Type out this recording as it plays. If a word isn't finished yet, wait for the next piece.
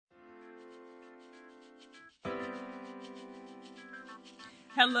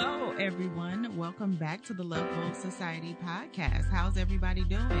Hello, everyone. Welcome back to the Love Bold Society podcast. How's everybody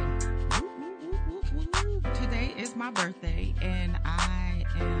doing? Woo, woo, woo, woo, woo. Today is my birthday, and I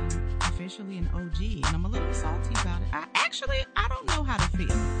am officially an OG, and I'm a little salty about it. I don't know how to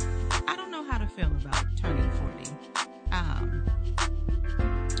feel. I don't know how to feel about turning 40. I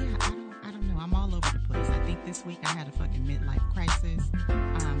don't know. I'm all over the place. I think this week I had a fucking midlife crisis.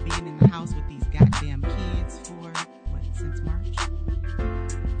 Being in the house with these goddamn kids for, since March?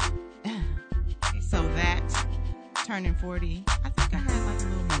 So that, turning 40, I think I had like a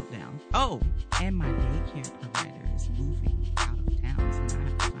little meltdown. Oh, and my daycare provider is moving out of town, so I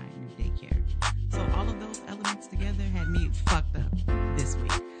have to find a new daycare. So all of those elements together had me fucked up this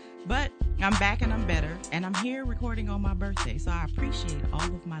week. But I'm back and I'm better, and I'm here recording on my birthday, so I appreciate all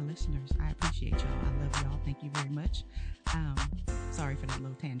of my listeners. I appreciate y'all. I love y'all. Thank you very much. Sorry for that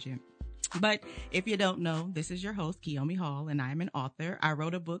little tangent. But if you don't know, this is your host, Kiyomi Hall, and I'm an author. I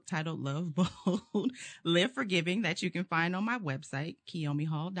wrote a book titled Love Bold, Live Forgiving that you can find on my website,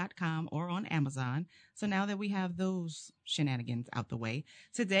 KiyomiHall.com, or on Amazon. So now that we have those shenanigans out the way,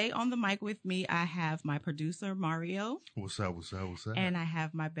 today on the mic with me, I have my producer, Mario. What's up? And I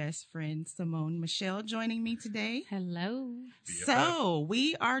have my best friend, Simone Michelle, joining me today. Hello. So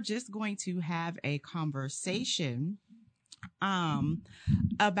we are just going to have a conversation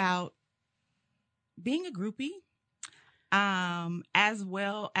about being a groupie, as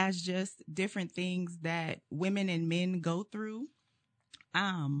well as just different things that women and men go through.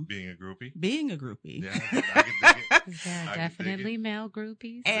 Being a groupie? Yeah, I can dig it. There are definitely male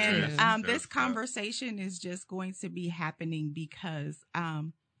groupies. And too. this conversation is just going to be happening because we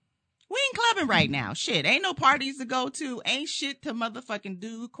ain't clubbing right now. Shit, ain't no parties to go to. Ain't shit to motherfucking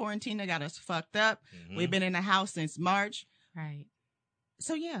do. Quarantine got us fucked up. Mm-hmm. We've been in the house since March. Right.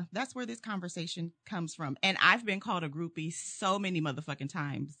 So yeah, that's where this conversation comes from. And I've been called a groupie so many motherfucking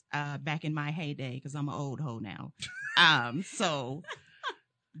times back in my heyday, because I'm an old hoe now. So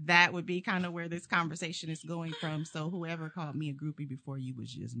that would be kind of where this conversation is going from. So whoever called me a groupie before you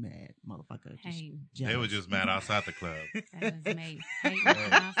was just mad, motherfucker. Hey. They were just mad outside the club. That was me. Hating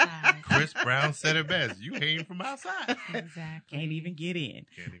from outside. Chris Brown said it best. You hating from outside. Exactly. Can't even get in.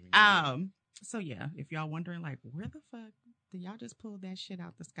 Can't even get it. So yeah, if y'all wondering like, where the fuck did y'all just pull that shit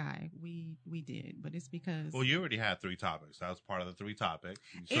out the sky? We did, but it's because Well, you already had 3 topics. That was part of the 3 topics.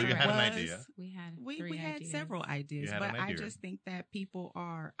 So It you had an was. idea. We had we had ideas. several ideas, You had but an I idea. just think that people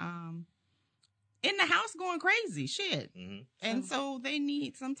are in the house going crazy shit. Mm-hmm. And so they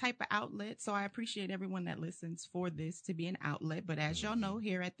need some type of outlet. So I appreciate everyone that listens for this to be an outlet. But as y'all know,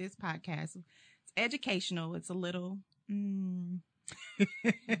 here at this podcast, it's educational. It's a little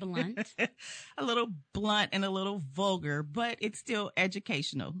Blunt. a little blunt and a little vulgar, but it's still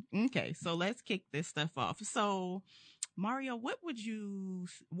educational. Okay, so let's kick this stuff off. So Mario, what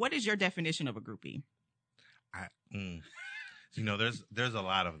is your definition of a groupie? There's a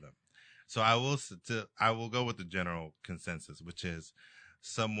lot of them. So I will go with the general consensus, which is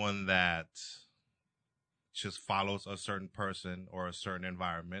someone that just follows a certain person or a certain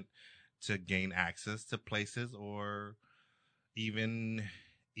environment to gain access to places, or even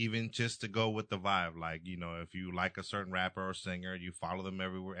just to go with the vibe. Like, if you like a certain rapper or singer, you follow them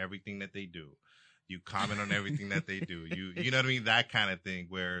everywhere, everything that they do. You comment on everything that they do. You know what I mean? That kind of thing.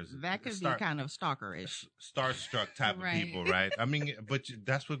 Whereas That could be kind of stalkerish. Starstruck type of Right. people, right? I mean, but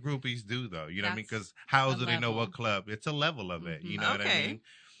that's what groupies do, though. You know what I mean? That's Because how else a do they know level. what club? It's a level of it. You know what I Okay. mean?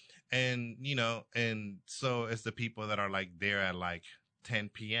 And, and so it's the people that are like there at like 10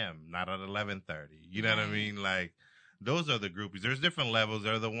 p.m., not at 11:30. You know what I Right. mean? Like, those are the groupies. There's different levels.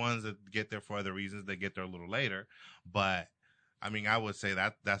 There are the ones that get there for other reasons. They get there a little later. But, I mean, I would say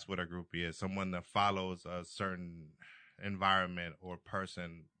that's what a groupie is. Someone that follows a certain environment or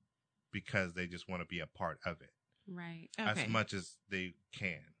person because they just want to be a part of it Right. Okay. as much as they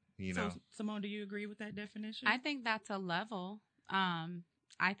can, So Simone, do you agree with that definition? I think that's a level.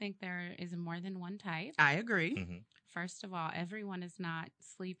 I think there is more than one type. I agree. Mm-hmm. First of all, everyone is not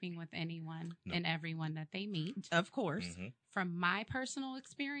sleeping with anyone No. and everyone that they meet. Of course. Mm-hmm. From my personal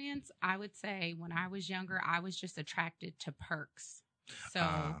experience, I would say when I was younger, I was just attracted to perks.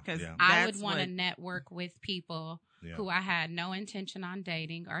 So Because Yeah. I would want to network with people Yeah. who I had no intention on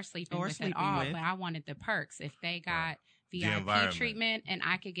dating or sleeping with sleeping at all, with. but I wanted the perks. If they got Right. VIP environment. treatment and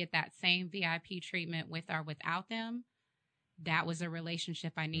I could get that same VIP treatment with or without them, that was a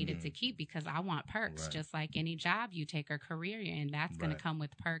relationship I needed to keep because I want perks. Right. Just like any job you take or career you're in, that's going Right. to come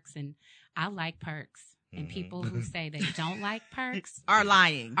with perks. And I like perks. And Mhm. people who say they don't like perks are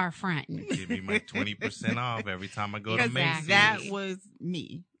lying. are fronting. Give me my 20% off every time I go to Because Macy's. that was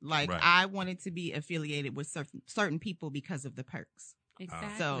me. Like, Right. I wanted to be affiliated with certain people because of the perks.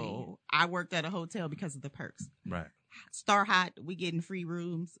 Exactly. So I worked at a hotel because of the perks. Right. Star Hot, we getting free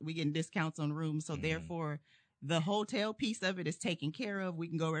rooms, we getting discounts on rooms. So therefore, the hotel piece of it is taken care of. We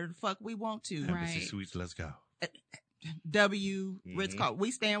can go wherever the fuck we want to. Embassy Right. Suites, let's go. Ritz Carlton, we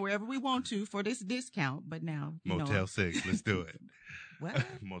stand wherever we want to for this discount. But now, Motel 6, let's do it. What?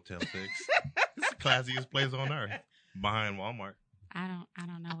 Motel 6. It's the classiest place on earth, behind Walmart. I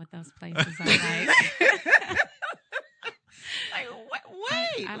don't know what those places are like. Like,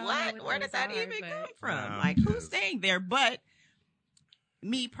 wait, I don't know what? what Where did those that are, even but- come from? No, Like, who's just- staying there? But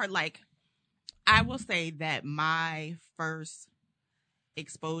I will say that my first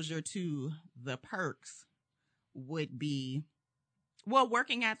exposure to the perks would be, well,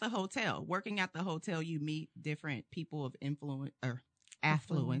 working at the hotel. Working at the hotel, you meet different people of influence or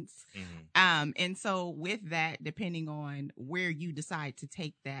affluence. And so with that, depending on where you decide to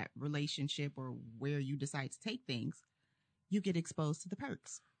take that relationship or where you decide to take things, you get exposed to the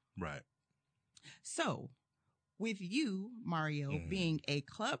perks. Right. So with you, Mario, being a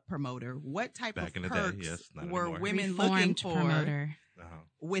club promoter, what type Back in of the day, perks yes, not were anymore. women Reformed looking for promoter.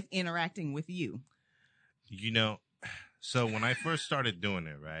 with interacting with you? You know, so when I first started doing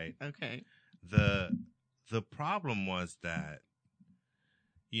it, right, Okay. the problem was that,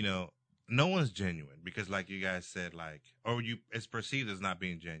 you know, no one's genuine because, like you guys said, it's perceived as not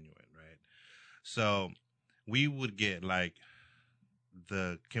being genuine, right? So we would get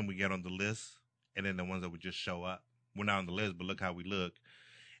can we get on the list? And then the ones that would just show up. We're not on the list, but look how we look.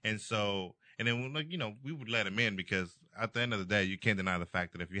 And then, we would let them in because at the end of the day, you can't deny the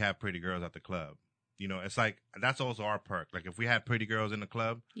fact that if you have pretty girls at the club, it's like, that's also our perk. Like if we had pretty girls in the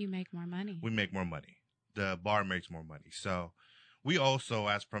club, You make more money. we make more money. The bar makes more money. So we also,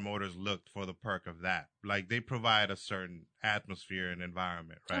 as promoters, looked for the perk of that. Like they provide a certain atmosphere and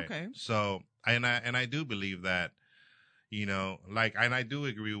environment, right? Okay. So, and I do believe that, and I do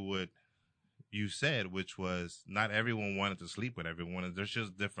agree with what you said, which was not everyone wanted to sleep with everyone. There's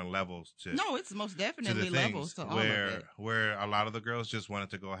just different levels to No, it's most to definitely the levels things to all where of it. where a lot of the girls just wanted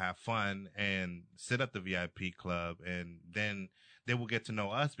to go have fun and sit at the VIP club, and then they will get to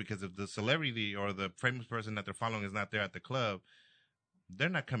know us because if the celebrity or the famous person that they're following is not there at the club, they're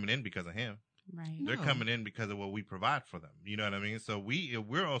not coming in because of him. Right. No. They're coming in because of what we provide for them. You know what I mean? So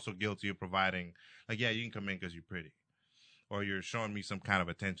we're also guilty of providing, like, yeah, you can come in because you're pretty, or you're showing me some kind of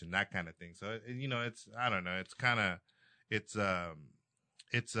attention, that kind of thing. So it's I don't know. It's kind of it's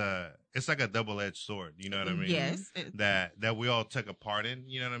like a double-edged sword. You know what I mean? Yes. That we all took a part in.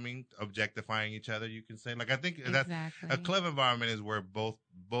 You know what I mean? Objectifying each other. You can say, like, I think that Exactly. a club environment is where both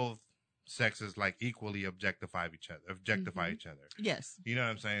sexes like equally objectify each other. Yes. You know what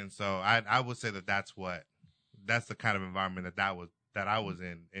I'm saying? So I would say that's the kind of environment that I was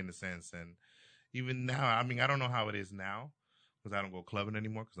in a sense. And even now, I mean, I don't know how it is now because I don't go clubbing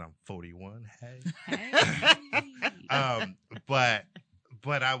anymore because I'm 41. Hey.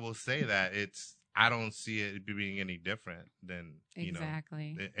 But I will say that I don't see it being any different than,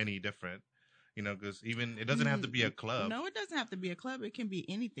 Exactly. any different, because even it doesn't have to be a club. No, it doesn't have to be a club. It can be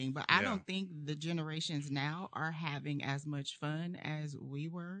anything. But I Yeah. don't think the generations now are having as much fun as we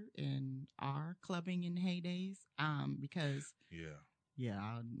were in our clubbing in heydays. Because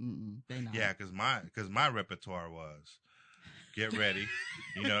they not. Yeah, because my repertoire was get ready,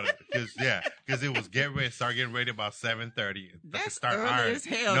 because it was start getting ready about 7:30. That's start early ironing. as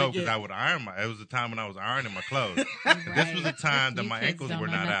hell No, to because get- I would iron it was the time when I was ironing my clothes. This was the time that You my kids ankles don't were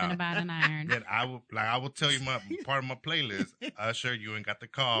know not nothing out. about an iron. Then I will tell you my part of my playlist. Usher, you ain't got the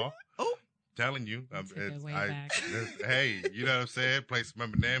call. Oh. Telling you, Took it way back. hey, you know what I'm saying? Play some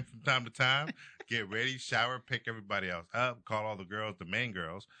Eminem from time to time. Get ready, shower, pick everybody else up, call all the girls, the main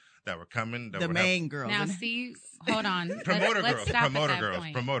girls that were coming. The main girl. Now, see, hold on. Promoter Let's girls, stop at promoter that girls,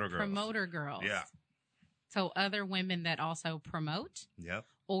 point. promoter girls. Promoter girls. Yeah. So other women that also promote, Yep.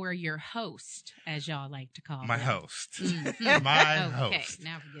 or your host, as y'all like to call My them. host. Mhm. My Okay, host.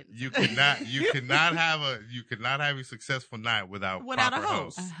 now we're getting You cannot have a successful night without a proper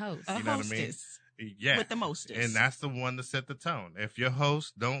host. a host. A You know what I mean? hostess Yeah. with the mostest. And that's the one to set the tone. If your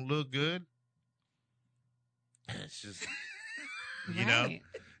host don't look good, it's just Right.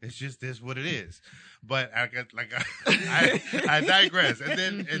 it's just this what it is. But I digress. And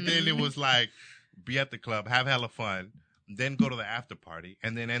then it was like be at the club, have hella fun, then go to the after party,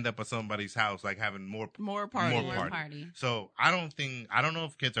 and then end up at somebody's house like having more party. more More party. party. So I don't know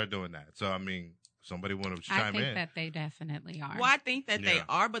if kids are doing that. So I mean, somebody want to I chime think in. that they definitely are. Well, I think that they Yeah.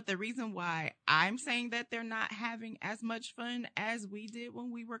 are, but the reason why I'm saying that they're not having as much fun as we did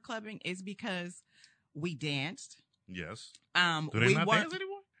when we were clubbing is because we danced. Yes. Do Do they not dance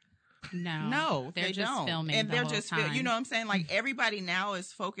anymore? No, they just don't. filming, and the they're whole just time. you know what I'm saying? Like everybody now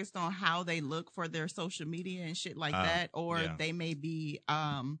is focused on how they look for their social media and shit like that, or they may be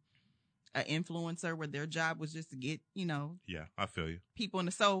an influencer where their job was just to get I feel you. people in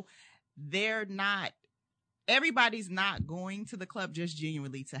the so they're not. Everybody's not going to the club just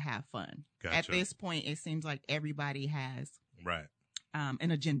genuinely to have fun. Gotcha. At this point, it seems like everybody has right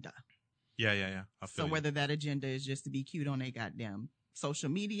an agenda. Yeah. I feel So you. whether that agenda is just to be cute on their goddamn social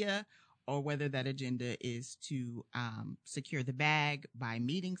media, or whether that agenda is to secure the bag by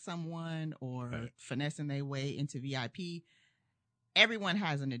meeting someone or finessing their way into VIP, everyone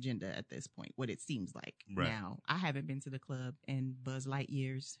has an agenda at this point, what it seems like. Right. Now, I haven't been to the club in Buzz Light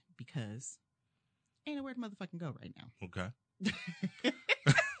years because ain't nowhere to motherfucking go right now. Okay.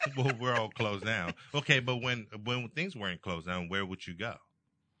 Well, we're all closed down. Okay, but when things weren't closed down, where would you go?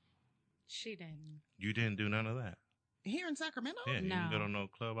 She didn't. You didn't do none of that. Here in Sacramento? Yeah, you No. didn't go to no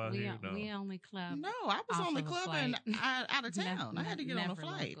club out here? No. We only club. No, I was off on the of a club flight. and out of town. I had to get on a Never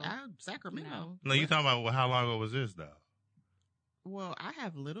flight. local. Sacramento. No, you talking about how long ago was this, though? Well, I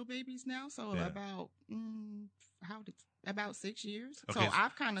have little babies now, so Yeah. about 6 years. Okay, so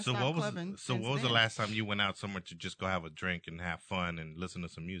I've kind of stopped clubbing. So what was the last time you went out somewhere to just go have a drink and have fun and listen to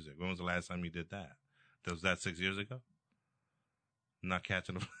some music? When was the last time you did that? Was that 6 years ago? Not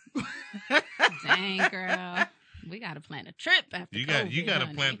catching a Dang, girl. We got to plan a trip after you COVID, got to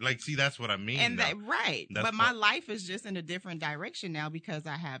honey. plan. Like, see, that's what I mean. And though. that right, That's but my what- life is just in a different direction now because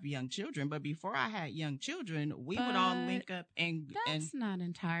I have young children. But before I had young children, we would all But link up and That's not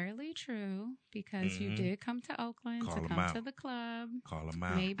entirely true because you Mhm. did come to Oakland Call to 'em come out. to the club. Call them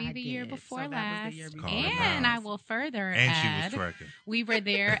out. Maybe I the year did. before So that was last. the year before. Call 'em And out. I will further And add, she was twerking. we were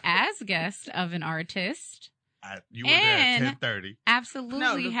there as guests of an artist. You were there at And- 10:30.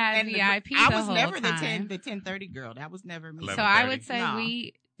 Absolutely had and VIP I the was whole never time. the 10:30 girl. That was never me. So I 11:30. would say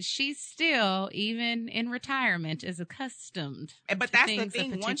No. she's still, even in retirement, is accustomed But to that's the things a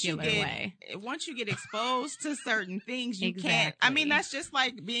thing. particular way. Once you get exposed to certain things, you can't. Exactly. I mean, that's just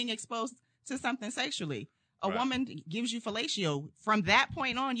like being exposed to something sexually. A Right. woman gives you fellatio. From that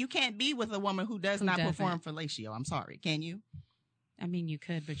point on, you can't be with a woman who does Who not doesn't. perform fellatio. I'm sorry. Can you? I mean, you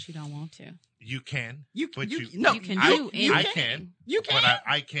could, but you don't want to. You can. You But you, you- no. You can I- do I anything. can. You can. But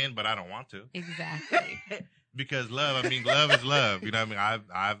I can, but I don't want to. Exactly. Because love is love. You know what I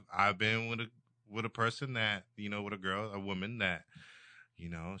mean? I've been with a person that, with a woman that,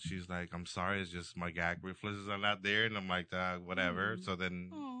 she's like, I'm sorry, it's just my gag reflexes are not there. And I'm like, whatever. Mm. So then,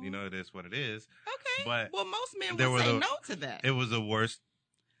 Aw. it is what it is. Okay. But well, most men there would say was a- no to that. It was the worst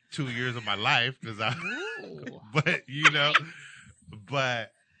 2 years of my life because Ooh. but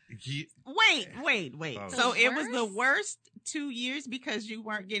but he, Wait. Oh. So The it was the worst? worst 2 years because you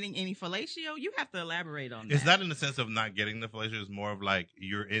weren't getting any fellatio? You have to elaborate on that. it's not in the sense of not getting the fellatio. It's more of like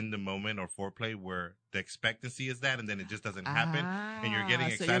you're in the moment or foreplay where the expectancy is that, and then it just doesn't happen. and you're getting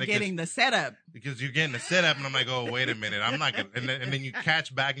So excited you're 'cause- getting the setup. Because you're getting the setup, and I'm like, oh, wait a minute, I'm not gonna. And then you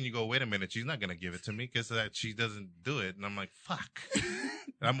catch back, and you go, wait a minute, she's not gonna give it to me because she doesn't do it, and I'm like, fuck.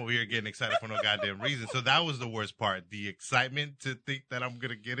 And I'm over here getting excited for no goddamn reason. So that was the worst part, the excitement to think that I'm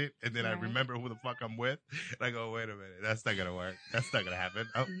gonna get it, and then I Right. remember who the fuck I'm with, and I go, wait a minute, that's not gonna work. That's not gonna happen.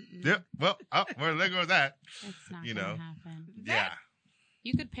 Oh, Mm-mm. yep. Well, there goes that. It's not You going to know. happen. Yeah.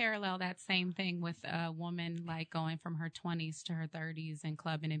 You could parallel that same thing with a woman like going from her 20s to her 30s and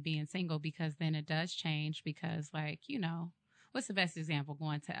clubbing and being single, because then it does change because, like, what's the best example?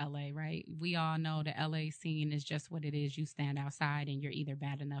 Going to LA, right? We all know the LA scene is just what it is. You stand outside and you're either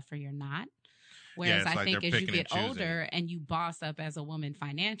bad enough or you're not. Whereas it's I like think they're as you picking and get older choosing. and you boss up as a woman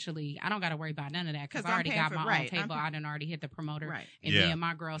financially, I don't got to worry about none of that because 'Cause I I'm already paying got for- my own right, table. I'm- I done already hit the promoter. Right. And Yeah. me and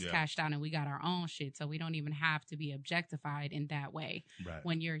my girls Yeah. cashed out and we got our own shit. So we don't even have to be objectified in that way. Right.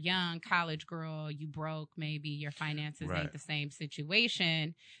 When you're young, college girl, you broke, maybe your finances Right. ain't the same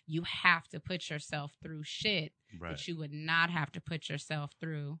situation. You have to put yourself through shit Right. that you would not have to put yourself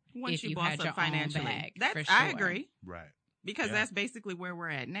through Once if you you boss had up your financially. own bag. That's for I sure. agree. Right. Because Yeah. that's basically where we're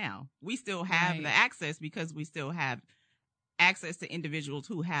at now. We still have Right. the access because we still have access to individuals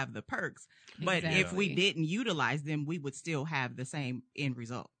who have the perks. But if we Exactly. didn't utilize them, we would still have the same end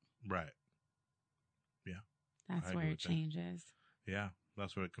result. Right. That's I where agree it with that. changes. Yeah,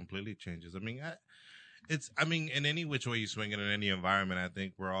 that's where it completely changes. I mean, in any which way you swing it in any environment, I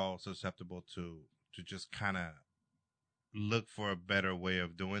think we're all susceptible to just kind of look for a better way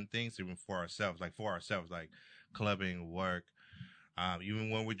of doing things, even for ourselves, like clubbing, work, Even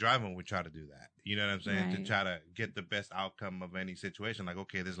when we're driving, we try to do that. You know what I'm saying? To Right. try to get the best outcome of any situation. Like,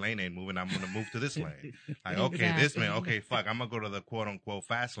 okay, this lane ain't moving. I'm going to move to this lane. Like, okay, this man, Exactly. okay, fuck. I'm going to go to the quote unquote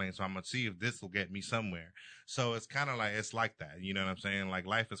fast lane. So I'm going to see if this will get me somewhere. So it's kind of like, it's like that. You know what I'm saying? Like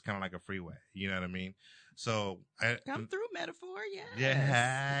life is kind of like a freeway. You know what I mean? So Come through, metaphor, yes.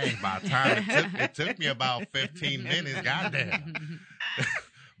 yeah, about time. It took me about 15 minutes. Goddamn.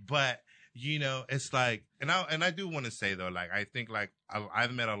 But you know, it's like, and I do want to say though, like I think like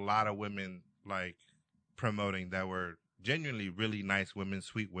I've met a lot of women like promoting that were genuinely really nice women,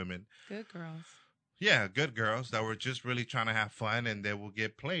 sweet women. Good girls. Yeah, good girls that were just really trying to have fun, and they will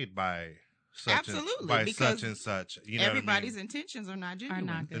get played by such because such and such. You know, everybody's what I mean? intentions are not genuine.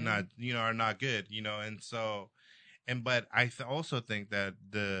 Are not good. They're not, you know, are not good. You know, and so, but I also think that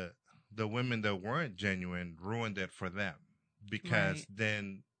the women that weren't genuine ruined it for them, because Right.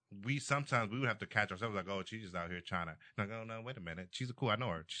 then sometimes we would have to catch ourselves like, oh, she's just out here trying to, like, oh no, wait a minute, she's cool, I know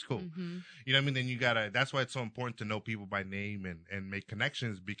her, she's cool. Mm-hmm. You know what I mean? Then that's why it's so important to know people by name and make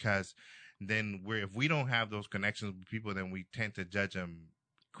connections, because then if we don't have those connections with people, then we tend to judge them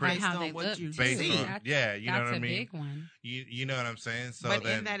Based how on they what look, you too. based see. on, yeah, you know That's what I a mean? big one. You know what I'm saying? So but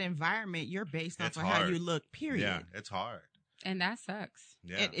then, in that environment, you're based off It's of how hard. you look, period. yeah, it's hard. And that sucks.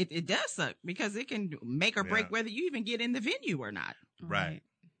 Yeah, It does suck because it can make or break Yeah. whether you even get in the venue or not. Right.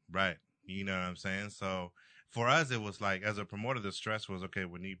 Right. You know what I'm saying? So for us, it was like, as a promoter, the stress was, okay,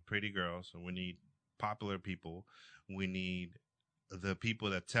 we need pretty girls, we need popular people, we need the people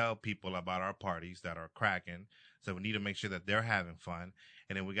that tell people about our parties that are cracking. So we need to make sure that they're having fun.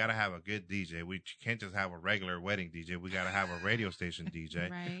 And then we got to have a good DJ. We can't just have a regular wedding DJ. We got to have a radio station DJ.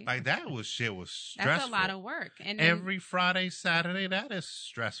 Right. Like that was stressful. That's a lot of work. And then, Every Friday, Saturday, that is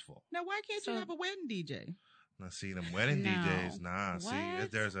stressful. Now, why can't So- you have a wedding DJ? Now, see, them wedding No. DJs, nah, see,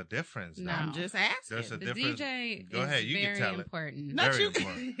 What? there's a difference. No. I'm just asking. There's a the difference. DJ Go is ahead, you can very tell it. important. Not Very you.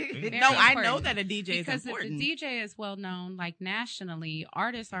 important. No, Very I know important. that a DJ is Because important. if the DJ is well known, like nationally,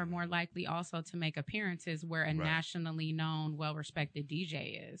 artists are more likely also to make appearances where a Right. nationally known, well respected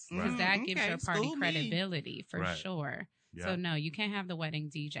DJ is. Because Right. that gives Okay, your party school me. credibility for Right. sure. Yeah, So no, you can't have the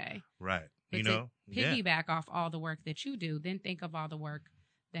wedding DJ. right. But You to know, yeah, piggyback off all the work that you do, then think of all the work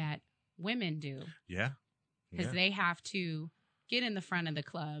that women do. yeah, Because yeah. they have to get in the front of the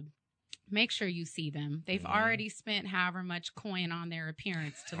club, make sure you see them. They've Mhm. already spent however much coin on their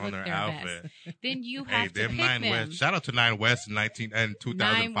appearance to on look their their outfit. best. Then you Hey, have to them pick Nine them. West. Shout out to Nine West in 2005.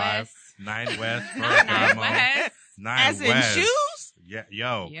 Nine West. Nine West. Not Nine Ferragamo. West. Nine As in West. shoes? Yeah,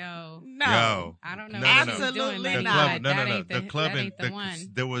 yo. Yo. No. Yo. I don't know. No, what no, no. she's doing, Absolutely baby, The not. club, but no, that no, ain't the club that in ain't the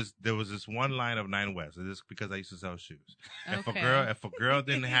one. there was this one line of Nine West. This is because I used to sell shoes. If Okay. a girl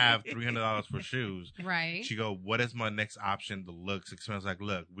didn't have $300 for shoes, Right. she go, "What is my next option? The looks expensive." Like,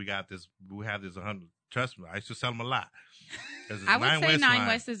 look, we have this 100. Trust me, I used to sell them a lot. 'Cause it's I would say Nine line.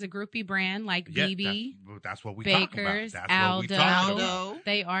 West is a groupie brand like Yeah, BB. that's what we talk about. Bakers, That's what we talk Aldo. about. Aldo.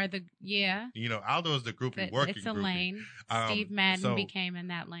 They are the, yeah. You know, Aldo is the groupie But working it's a groupie. lane. Um, Steve Madden so- became in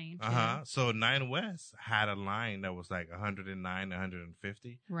that lane too. So Nine West had a line that was like 109,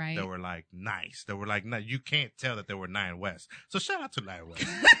 150. Right. That were like nice. That were like, no, you can't tell that they were Nine West. So shout out to Nine West.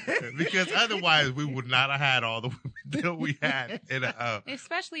 Because otherwise we would not have had all the women that we had.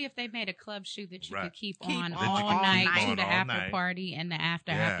 Especially if they made a club shoe that you Right. could keep Keep on on all all night night. to the All after night. party and the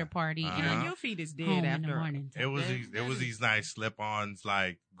after Yeah. party Uh-huh. You know, and your feet is dead home in the after. morning. It was That is- these nice slip-ons,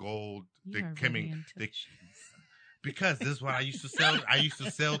 like gold. You They are coming really into they- the shoes. because this is what I used to sell. I used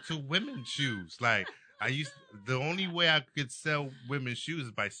to sell to women's shoes. Like the only way I could sell women's shoes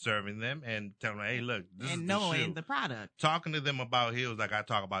is by serving them and telling them, hey, look, this and is knowing the shoe. the product. Talking to them about heels like I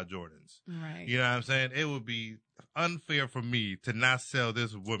talk about Jordans. Right. You know what I'm saying? It would be unfair for me to not sell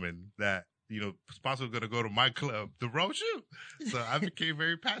this woman that, you know, possibly going to go to my club the wrong shoe. So I became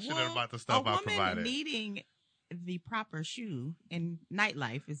very passionate Well, about the stuff a I woman provided. needing the proper shoe in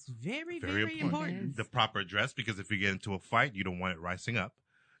nightlife is very, Very very important. important. The proper dress, because if you get into a fight, you don't want it rising up.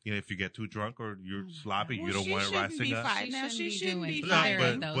 You know, if you get too drunk or you're sloppy, Well, you don't she want it shouldn't rising be up. fighting. Now, she shouldn't be No, either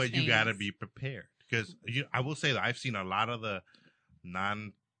fighting. of those but you got to things. be prepared, because I will say that I've seen a lot of the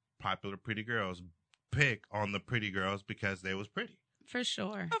non-popular pretty girls pick on the pretty girls because they was pretty. For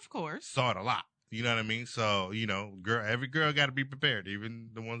sure. Of course. Saw it a lot. You know what I mean? So, you know, every girl got to be prepared, even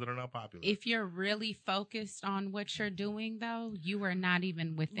the ones that are not popular. If you're really focused on what you're doing, though, you are not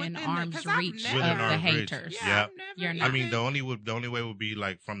even within Within the- arm's 'cause I've reach never- of Within the arm's reach. haters. Yeah, Yep. I've never You're I not. mean, the only way would be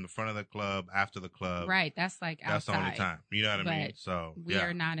like from the front of the club, after the club. Right. That's like That's outside. the only time. You know what I mean? But So, We yeah.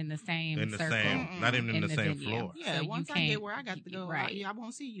 are not in the same in the circle. same, not even in the same venue. floor. Yeah, So you once I can't- get where I got to go, right. I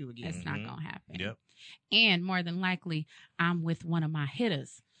won't see you again. It's not Mhm. going to happen. Yep. And more than likely, I'm with one of my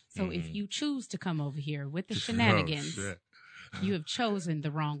hitters. So if Mhm. you choose to come over here with the Oh, shenanigans, shit. You have chosen the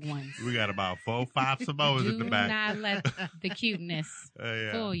wrong ones. We got about 4 or 5 Samoas in the back. Do not let the cuteness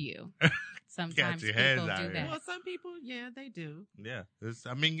fool you. Sometimes your people heads do out that. here. Well, some people, yeah, they do. Yeah. It's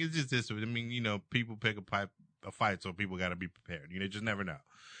just this. I mean, people pick a fight, so people got to be prepared. You just never know.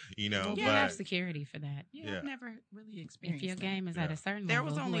 You but have security for that. Yeah, I've never really experienced If your that. game is at a certain There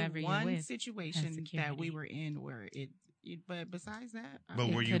level, was only whoever you're one with situation that we were in where but besides that, But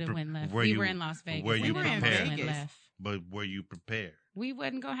it were you could have went left. were We you- were in Las Vegas. were you and it almost prepared? went left. But were you prepared? We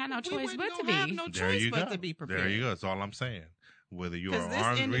wasn't gonna have no we choice wasn't but to gonna have be. no There choice you but go. to be prepared. There you go. That's all I'm saying. Whether you are Because this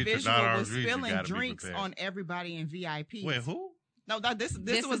arms reach or individual not was arms reach, you spilling got to be drinks prepared. on everybody in VIP. Wait, who? No, this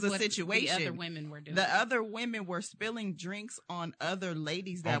This was is a what situation. The other women were doing. The other women were spilling drinks on other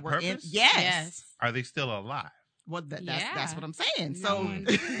ladies that On were in. purpose? Yes. Are they still alive? Well, that's Yeah. what I'm saying. No So, one-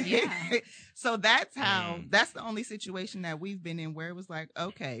 yeah. so that's how. That's the only situation that we've been in where it was like,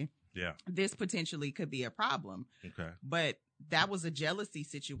 okay, Yeah. this potentially could be a problem. Okay. But that was a jealousy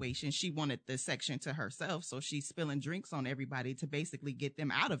situation. She wanted the section to herself, so she's spilling drinks on everybody to basically get them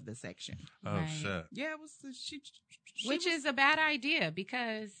out of the section. Oh Right. shit. Yeah, it was she Which is a bad idea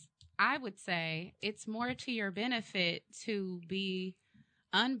because I would say it's more to your benefit to be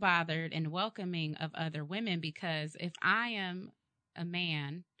unbothered and welcoming of other women, because if I am a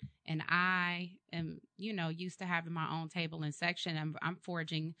man and I am, used to having my own table and section, I'm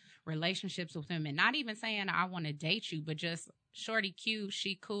forging relationships with women, not even saying I want to date you, but just shorty cute,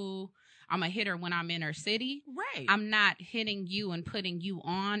 she cool. I'm a hitter when I'm in her city. right. I'm not hitting you and putting you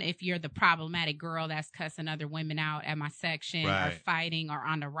on if you're the problematic girl that's cussing other women out at my section or Right. fighting or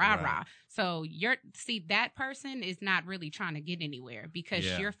on the rah-rah. Right. So that person is not really trying to get anywhere because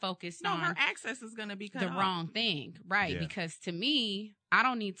Yeah. you're focused no, on her access is going to be cut the off. wrong thing. Right. Yeah. Because to me, I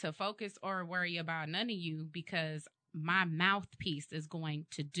don't need to focus or worry about none of you because my mouthpiece is going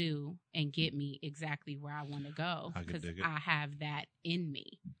to do and get me exactly where I want to go I can because dig it. I have that in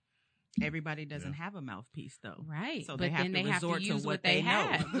me. Everybody doesn't have a mouthpiece though. Right. So but they have then to they have to resort to use what what they they know.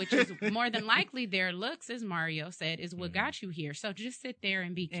 have, which is more than likely their looks, as Mario said, is what Mhm. got you here. So just sit there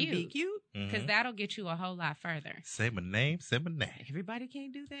and be And be cute. cute. Because Mhm. that'll get you a whole lot further. Say my name. Say my name. Everybody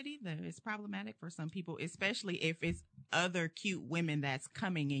can't do that either. It's problematic for some people, especially if it's other cute women that's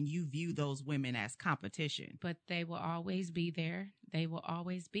coming and you view those women as competition. But they will always be there. They will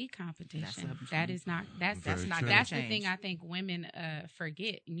always be competition. That's That is not that's Very not true. gonna that's the change. thing I think women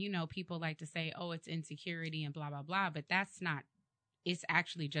forget. And people like to say, "Oh, it's insecurity and blah blah blah," but that's not. It's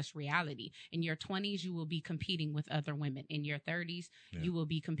actually just reality. In your 20s, you will be competing with other women. In your 30s, Yeah. you will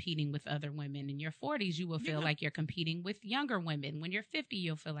be competing with other women. In your 40s, you will feel Yeah. like you're competing with younger women. When you're 50,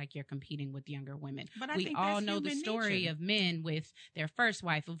 you'll feel like you're competing with younger women. But I We think all that's know the human story nature. of men with their first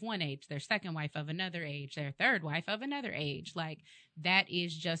wife of one age, their second wife of another age, their third wife of another age. Like, that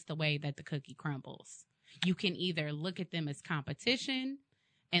is just the way that the cookie crumbles. You can either look at them as competition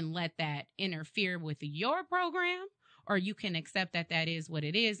and let that interfere with your program, or you can accept that that is what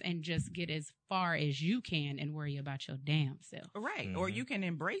it is and just get as far as you can and worry about your damn self. Right. Or Mhm. you can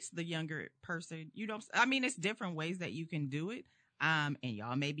embrace the younger person. It's different ways that you can do it. And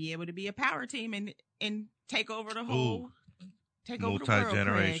y'all may be able to be a power team and take over the whole, take over the world.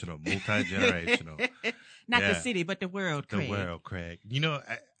 Multi-generational. Multi-generational. Not Yeah. the city, but the world, The Craig. world, Craig.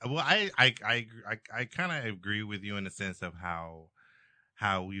 I kind of agree with you in the sense of how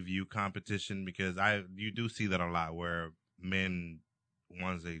we view competition, because you do see that a lot where men,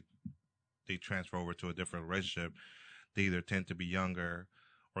 once they transfer over to a different relationship, they either tend to be younger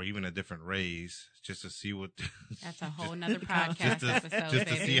or even a different race just to see what That's a whole nother Just podcast to, episode. just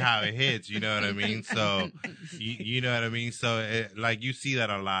to baby. see how it hits, you know what I mean? So you know what I mean? So you see that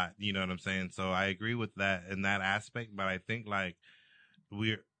a lot, you know what I'm saying? So I agree with that in that aspect, but I think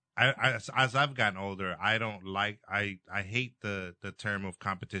as I've gotten older, I don't I hate the term of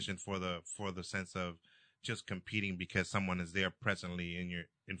competition for the sense of just competing because someone is there presently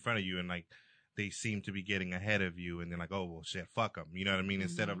in front of you, and like they seem to be getting ahead of you, and they're like, oh well, shit, fuck them, you know what I mean? Mm-hmm.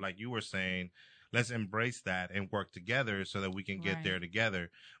 Instead of, like you were saying, let's embrace that and work together so that we can get Right. there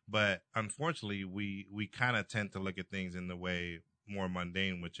together. But unfortunately, we kind of tend to look at things in the way more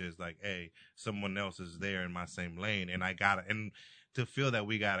mundane, which is like, hey, someone else is there in my same lane, and and to feel that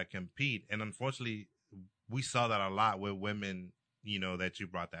we gotta compete. And unfortunately, we saw that a lot with women, that you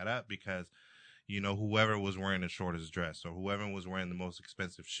brought that up, because whoever was wearing the shortest dress, or whoever was wearing the most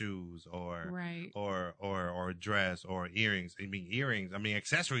expensive shoes, or Right. or dress, or earrings.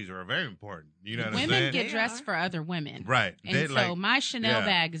 Accessories are very important. You know what I'm Women saying? get They dressed are. for other women. Right. And They, so my Chanel yeah.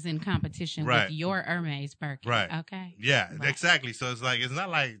 bag is in competition Right. with your Hermes Birkin. Right. Okay. Yeah, Right. exactly. So it's not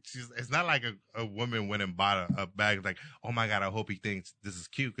like a woman went and bought a bag like, oh my God, I hope he thinks this is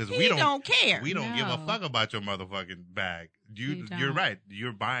cute, because We don't care. we don't give a No. fuck about your motherfucking bag. you're right.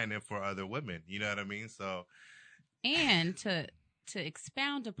 You're buying it for other women. You know what I mean? So, and to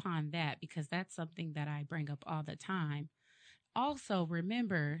expound upon that, because that's something that I bring up all the time. Also,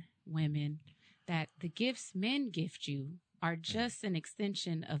 remember, women, that the gifts men gift you are just an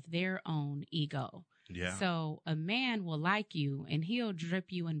extension of their own ego. Yeah. So a man will like you and he'll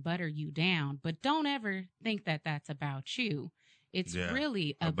drip you and butter you down, but don't ever think that that's about you. It's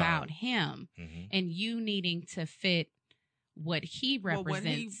really about him and you needing to fit what he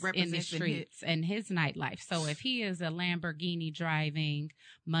represents, in the streets and his nightlife. So if he is a Lamborghini driving,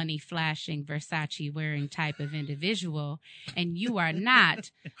 money flashing, Versace wearing type of individual, and you are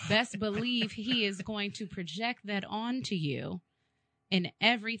not, best believe he is going to project that onto you. And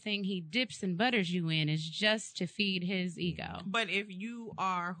everything he dips and butters you in is just to feed his ego. But if you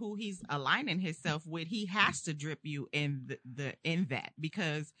are who he's aligning himself with, he has to drip you in in that,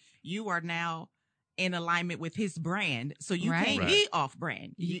 because you are now in alignment with his brand. So you can't be off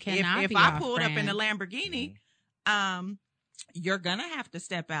brand. You cannot if be I off pulled brand. up in a Lamborghini, you're gonna have to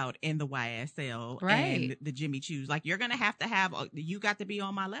step out in the YSL and the Jimmy Choos. Like, you're gonna have you got to be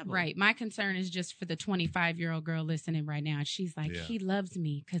on my level. Right. My concern is just for the 25-year-old girl listening right now. She's like, he loves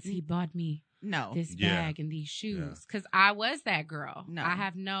me because he bought me this bag and these shoes. Because I was that girl. No. I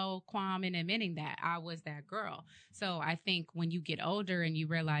have no qualm in admitting that I was that girl. So I think when you get older and you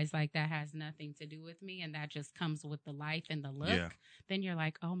realize like that has nothing to do with me and that just comes with the life and the look, then you're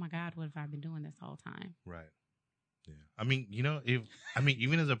like, oh my God, what have I been doing this whole time? Right. Yeah. I mean,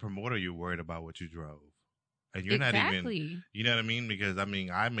 even as a promoter, you're worried about what you drove. And you're not even, you know what I mean? Because, I mean,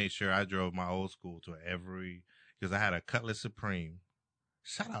 I made sure I drove my old school to because I had a Cutlass Supreme.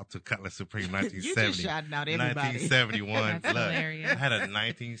 Shout out to Cutlass Supreme 1970. You just shouting out everybody. 1971. That's hilarious. I had a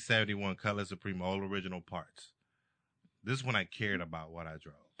 1971 Cutlass Supreme, all original parts. This is when I cared about what I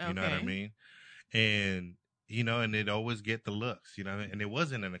drove. You know what I mean? And, and it always get the looks, and it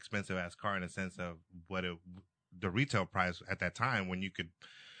wasn't an expensive ass car in the sense of the retail price at that time when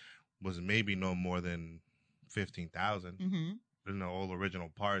was maybe no more than 15,000. Mm-hmm. All original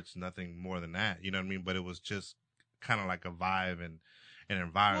parts, nothing more than that. You know what I mean? But it was just kind of like a vibe and an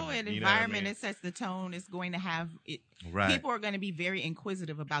environment. Well, an environment, it sets the tone. It's going to have it. Right. People are going to be very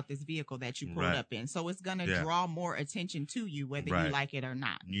inquisitive about this vehicle that you pulled up in. So it's going to draw more attention to you, whether you like it or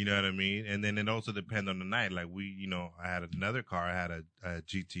not. You know what I mean? And then it also depends on the night. Like I had another car. I had a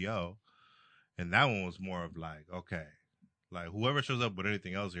GTO. And that one was more of like, okay, like whoever shows up with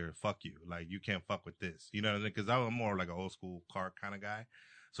anything else here, fuck you. Like, you can't fuck with this. You know what I mean? Because I was more like an old school car kind of guy.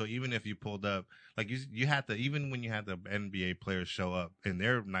 So even if you pulled up, like you had to, even when you had the NBA players show up in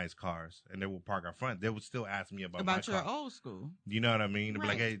their nice cars and they would park out front, they would still ask me about my your car. Old school. You know what I mean? Right.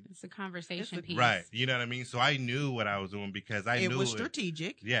 Like, hey, it's a conversation piece. Right. You know what I mean? So I knew what I was doing because I knew it was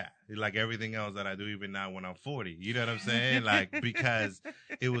strategic. Yeah. Like everything else that I do even now when I'm 40. You know what I'm saying? Like, because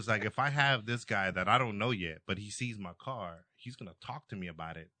it was like, if I have this guy that I don't know yet, but he sees my car, he's going to talk to me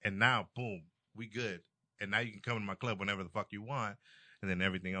about it. And now, boom, we good. And now you can come to my club whenever the fuck you want. And then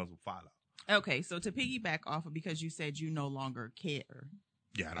everything else will follow. Okay, so to piggyback off of, because you said you no longer care.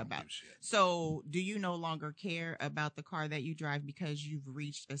 Yeah, I don't give a shit. So do you no longer care about the car that you drive because you've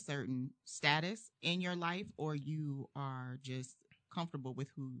reached a certain status in your life, or you are just comfortable with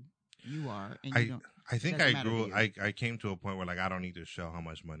who you are? And I think I came to a point where like I don't need to show how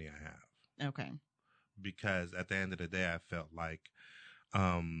much money I have. Okay. Because at the end of the day, I felt like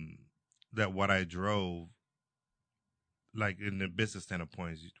that what I drove, like in the business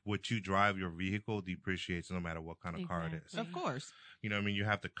standpoint, what you drive, your vehicle depreciates no matter what kind of car it is. Of course. You know what I mean? You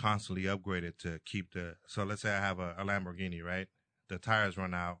have to constantly upgrade it to keep so let's say I have a Lamborghini, right? The tires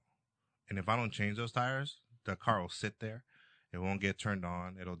run out. And if I don't change those tires, the car will sit there. It won't get turned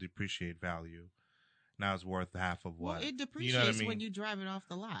on. It'll depreciate value. Now it's worth half of what. Well, it depreciates when you drive it off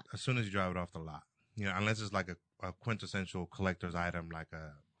the lot. As soon as you drive it off the lot. Unless it's like a quintessential collector's item, like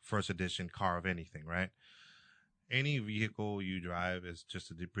a first edition car of anything, right? Any vehicle you drive is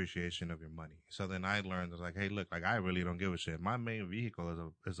just a depreciation of your money. So then I learned, like, hey, look, like I really don't give a shit. My main vehicle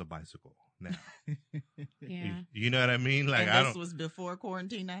is a bicycle now. Yeah. You know what I mean? Like, and this was before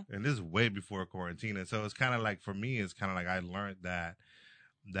Quarantina? And this is way before Quarantina. So it's kind of like, for me, it's kind of like I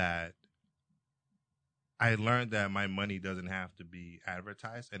learned that my money doesn't have to be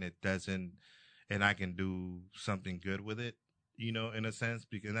advertised, and it doesn't, and I can do something good with it, in a sense,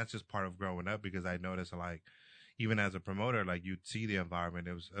 because that's just part of growing up, because I noticed, like, even as a promoter, like, you'd see the environment.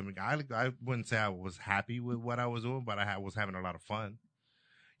 It was, I wouldn't say I was happy with what I was doing, but I was having a lot of fun.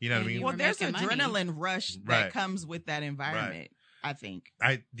 You know what I mean? Well, there's adrenaline rush that comes with that environment. Right. I think.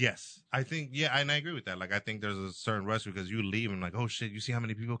 Yes. I think, yeah, and I agree with that. Like, I think there's a certain rush because you leave and like, oh shit, you see how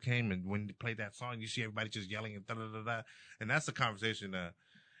many people came, and when you played that song, you see everybody just yelling and da da da da. And that's the conversation.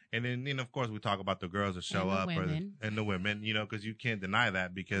 And then, of course, we talk about the girls that show up and the women, because you can't deny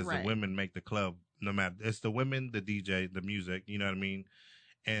that because the women make the club no matter. It's the women, the DJ, the music, you know what I mean?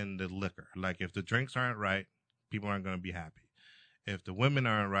 And the liquor. Like, if the drinks aren't right, people aren't going to be happy. If the women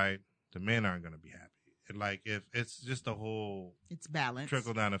aren't right, the men aren't going to be happy. Like, if it's just a whole it's balance,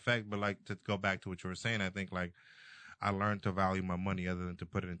 trickle down effect. But like, to go back to what you were saying, I think like I learned to value my money other than to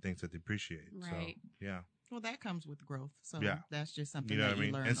put it in things that depreciate. Right. So yeah. Well, that comes with growth. So yeah, that's just something you know that what I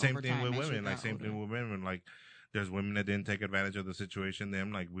mean. learn And same over thing time with as you women. Like got same older. thing with women. Like there's women that didn't take advantage of the situation.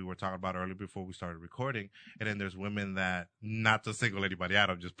 Them like we were talking about earlier before we started recording. And then there's women that, not to single anybody out,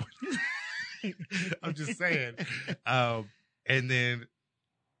 I'm just saying.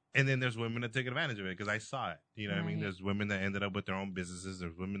 And then there's women that take advantage of it because I saw it. You know what I mean? There's women that ended up with their own businesses.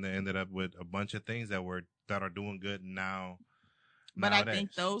 There's women that ended up with a bunch of things that are doing good now. But nowadays. I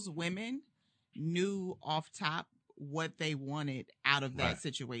think those women knew off top what they wanted out of that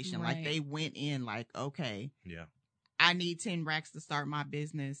situation. Right. Like they went in like, okay, yeah, I need 10 racks to start my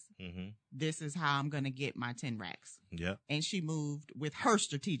business. mm-hmm. This is how I'm going to get my 10 racks. Yeah. And she moved with her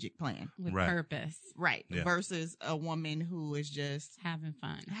strategic plan. With purpose. Right. Yeah. Versus a woman who is just having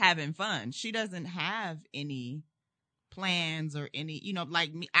fun. She doesn't have any plans or any,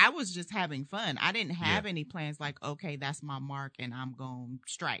 like me, I was just having fun. I didn't have any plans like, okay, that's my mark and I'm going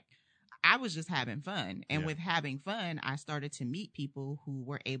to strike. I was just having fun. And with having fun, I started to meet people who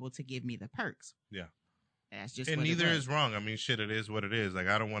were able to give me the perks. Yeah. That's just and what neither it was. is wrong. I mean, shit, it is what it is. Like,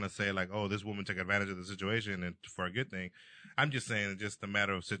 I don't want to say like, oh, this woman took advantage of the situation and for a good thing. I'm just saying it's just a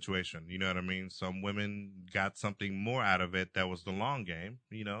matter of situation. You know what I mean? Some women got something more out of it that was the long game,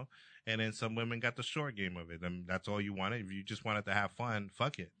 and then some women got the short game of it. And that's all you wanted. If you just wanted to have fun,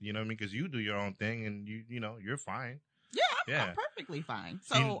 fuck it. You know what I mean? Because you do your own thing and you're fine. Yeah, I'm perfectly fine.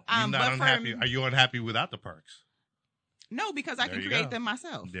 So, you're not unhappy. Are you unhappy without the perks? No, because I can create them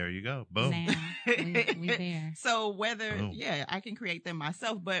myself. There you go. Boom. Now, we there. So I can create them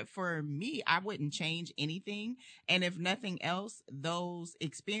myself. But for me, I wouldn't change anything. And if nothing else, those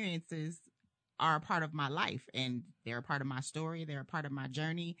experiences are a part of my life and they're a part of my story. They're a part of my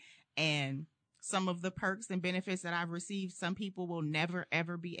journey. And some of the perks and benefits that I've received, some people will never,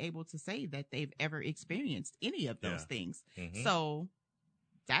 ever be able to say that they've ever experienced any of those things. Mm-hmm. So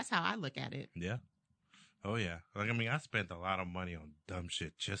that's how I look at it. Yeah. Oh yeah. Like, I mean, I spent a lot of money on dumb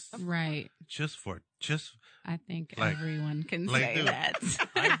shit just right. I think everyone can say dude, that.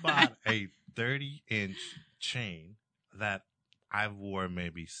 I bought a 30-inch chain that I've wore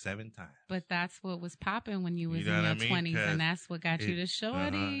maybe 7 times. But that's what was popping when you was in your 20s, and that's what got you to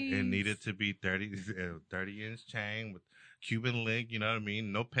shorties. It needed to be 30-inch chain with Cuban link, you know what I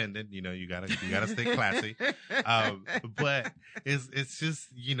mean? No pendant, you gotta stay classy. But it's just,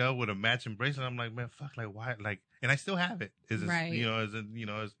 with a matching bracelet, I'm like, man, fuck, like why, like, and I still have it. Right.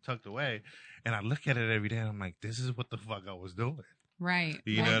 It's tucked away. And I look at it every day and I'm like, this is what the fuck I was doing. Right.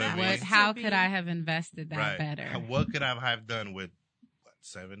 You know what I mean? How could I have invested that better? What could I have done with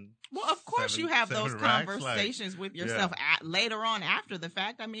 7? Well, of course you have those conversations with yourself later on after the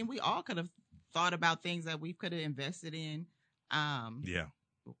fact. I mean, we all could have thought about things that we could have invested in.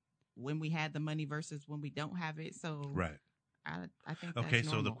 When we had the money versus when we don't have it. So right. I think that's okay.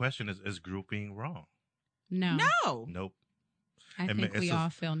 So normal. the question is grouping wrong? No. Nope. I think we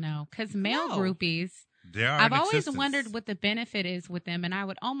all feel no. Because male groupies, I've always wondered what the benefit is with them. And I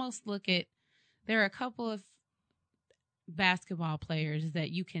would almost look at, there are a couple of basketball players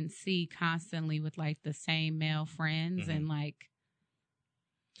that you can see constantly with like the same male friends and like,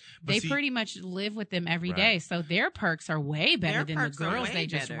 they pretty much live with them every day. So their perks are way better than the girls they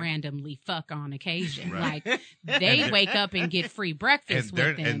just randomly fuck on occasion. Right. Like they wake up and get free breakfast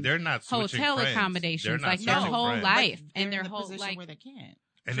with them. And they're not hotel friends. accommodations, like their whole life. And their whole, like, where they can't.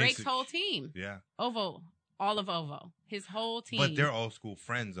 Drake's whole team. Yeah. All of Ovo. His whole team. But they're old school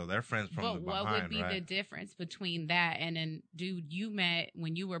friends, though. They're friends from the behind, what would be the difference between that and then, dude, you met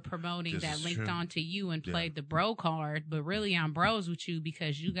when you were promoting that linked onto you and played the bro card, but really I'm bros with you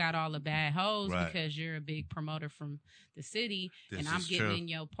because you got all the bad hoes because you're a big promoter from the city and I'm getting in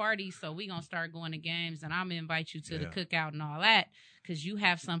your party, so we gonna start going to games and I'm gonna invite you to the cookout and all that because you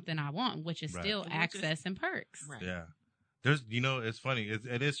have something I want, which is still access and perks. Right. Yeah. There's, it's funny.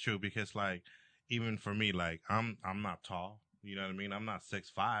 It is true because, like, even for me, like, I'm not tall, you know what I mean? I'm not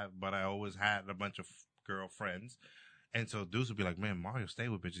 6'5", but I always had a bunch of girlfriends. And so dudes would be like, man, Mario, stay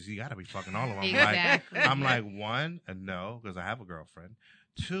with bitches. You got to be fucking all of them. Exactly. I'm like, 1, no, because I have a girlfriend.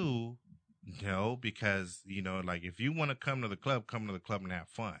 2, No, because like if you want to come to the club and have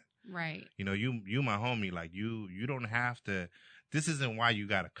fun. Right. You my homie. Like you don't have to. This isn't why you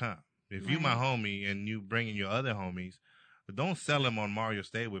gotta come. If you my Right. homie and you bringing your other homies, but don't sell them on Mario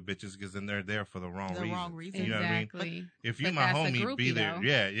Stay with bitches because then they're there for the wrong reason. You know what I mean? Exactly. If you But my that's a homie, groupie, be there. though.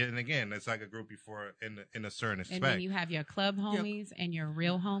 Yeah. And again, it's like a groupie for in a certain And aspect. then you have your club homies and your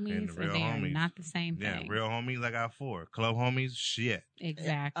real homies, And the real they homies. are not the same Yeah, thing. real homies I got 4. Club homies, shit.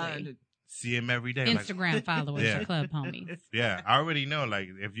 Exactly. See him every day. Like, Instagram followers Yeah. are club homies. yeah, I already know. Like,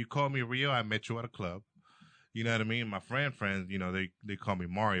 if you call me Rio, I met you at a club. You know what I mean? My friends, they call me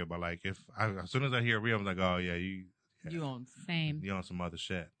Mario. But like, as soon as I hear Rio, I'm like, oh yeah, you on Same. you on some other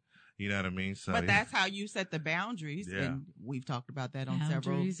shit. You know what I mean? So, But that's how you set the boundaries, Yeah. and we've talked about that on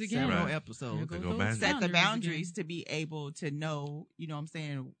Boundaries again. several Right. episodes. There go goes boundaries. Set the again. boundaries to be able to know, what I'm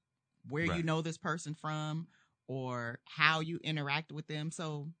saying, where you Right. know this person from or how you interact with them.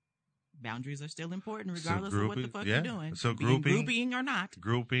 So boundaries are still important regardless of what the fuck you're doing. So Being grouping grouping or not.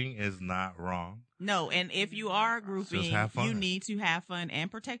 Grouping is not wrong. No, and if you are grouping, have fun. you need to have fun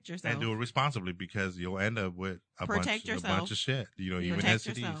and protect yourself. And do it responsibly because you'll end up with a Protect bunch yourself. of shit. Even Protect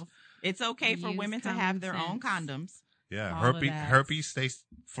STDs. yourself. It's okay for Use women to common have their own sense. condoms. Yeah, All of that. herpes stays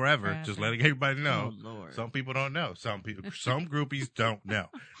forever. Just Forever. letting everybody know. Oh Lord. Some people don't know. Some groupies don't know.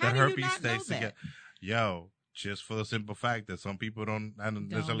 How The do you herpes not know stays together. Yo, just for the simple fact that some people don't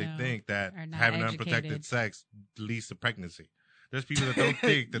necessarily know. think that Are not having educated. unprotected sex leads to pregnancy. There's people that don't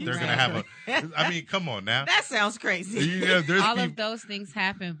think that they're going to Exactly. have I mean, come on now. That sounds crazy. There's All people, of those things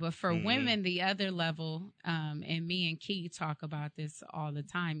happen, but for Mhm. women, the other level, and me and Key talk about this all the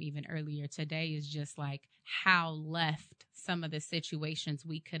time, even earlier today, is just like how left some of the situations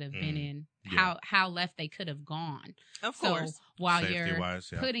we could have been in, Yeah. how left they could have gone. Of So course. while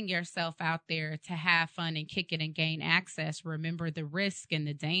Safety-wise, you're yeah. putting yourself out there to have fun and kick it and gain access, remember the risk and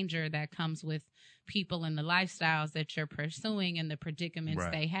the danger that comes with people and the lifestyles that you're pursuing and the predicaments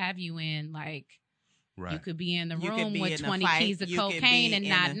Right. they have you in. Like, right. you could be in the You could room be with in a 20 fight. keys of You could cocaine be and in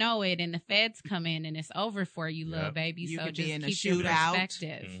not a- know it, and the feds come in and it's over for you, little Yep. baby. You So could be just in a keep your shootout.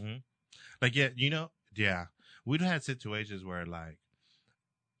 perspective. Mm-hmm. Like, yeah. We've had situations where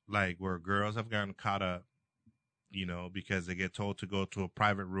like where girls have gotten caught up, because they get told to go to a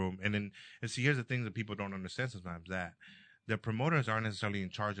private room. And see, here's the thing that people don't understand sometimes, that the promoters aren't necessarily in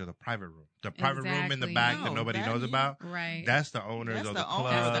charge of the private room. The private room in the Exactly. back that No, nobody that knows you- about, Right. that's the owners That's of the the owner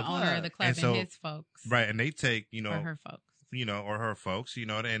That's club. the owner of the club And and, so- his folks. Right. And they take, Or her folks. or her folks,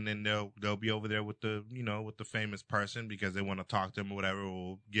 and then they'll be over there with the with the famous person because they want to talk to them or whatever,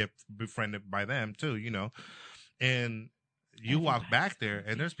 or get befriended by them too, and you walk back there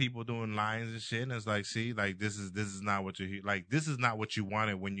and there's people doing lines and shit, and it's like, see, like this is not what you like, this is not what you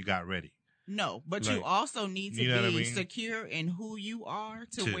wanted when you got ready. No, but Like, you also need to you know what I be mean? secure in who you are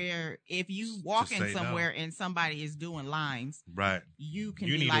To- where if you walk in say no. somewhere and somebody is doing lines, Right. you can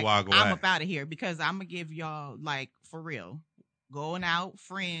You be need to like, walk I'm away. up out of here, because I'm going to give y'all, like, for real, going out,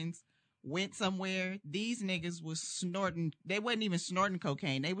 friends, went somewhere, these niggas was snorting, they wasn't even snorting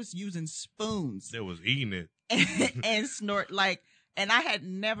cocaine, they was using spoons They was eating it. and snort, like, and I had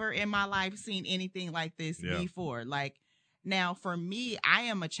never in my life seen anything like this Yeah. before. Like, now for me, I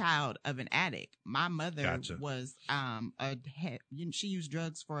am a child of an addict. My mother Gotcha. was she used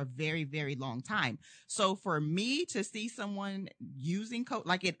drugs for a very, very long time. So for me to see someone using coke,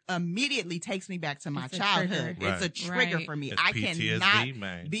 like, it immediately takes me back to my It's a childhood. trigger. It's a Right. trigger Right. for me. It's I PTSD, cannot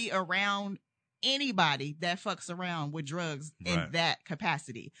man. be around anybody that fucks around with drugs in Right. that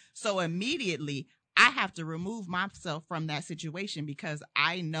capacity. So immediately I have to remove myself from that situation, because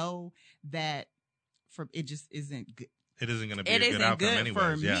I know that it just isn't good. It isn't going to be It a good isn't outcome good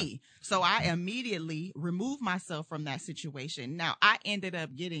anyways. for yeah. me. So I immediately remove myself from that situation. Now, I ended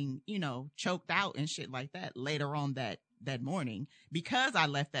up getting, choked out and shit like that later on that morning because I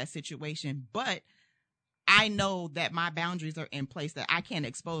left that situation. But I know that my boundaries are in place, that I can't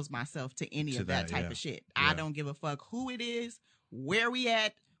expose myself to any To of that that, type yeah. of shit. Yeah. I don't give a fuck who it is, where we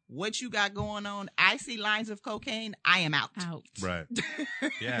at, what you got going on. I see lines of cocaine, I am out. Out. Right.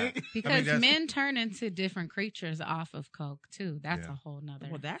 Yeah. Because that's- men turn into different creatures off of coke too. That's Yeah. a whole nother.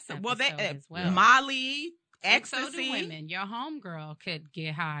 Well, that's episode as well. Molly, And so do ecstasy. women. Your homegirl could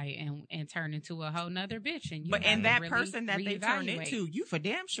get high and turn into a whole nother bitch, and you But have and to that really person that they turn reevaluate. into, you for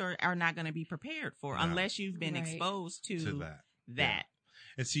damn sure are not going to be prepared for, No. unless you've been Right. exposed to that. that.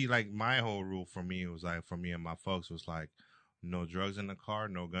 And see, like, my whole rule for me was like, for me and my folks was like, no drugs in the car,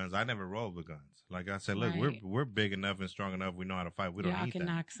 no guns. I never rode with guns. Like I said, look, Right. we're big enough and strong enough. We know how to fight. We don't Y'all need can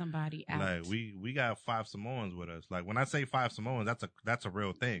that. knock somebody out. Like we got 5 Samoans with us. Like when I say 5 Samoans, that's a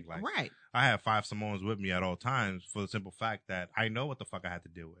real thing. Like Right. I have 5 Samoans with me at all times for the simple fact that I know what the fuck I had to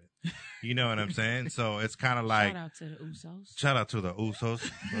deal with. You know what I'm saying? So it's kind of like Shout out to the Usos. shout out to the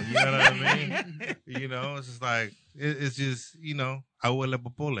Usos. You know what I mean? You know, it's just like it's just abuela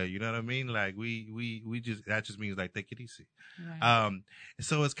popole. You know what I mean? Like we just that just means like take it easy. Right.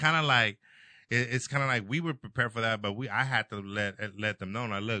 So it's kind of like. It's kind of like we were prepared for that, but I had to let them know,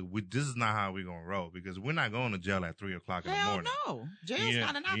 like, look, this is not how we're gonna roll because we're not going to jail at 3:00 in the Hell morning. no. Jail's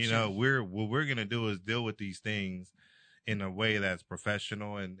not an option. You know, what we're gonna do is deal with these things in a way that's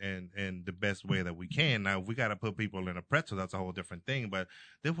professional and the best way that we can. Now, if we got to put people in a pretzel, that's a whole different thing. But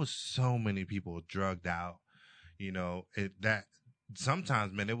there was so many people drugged out, that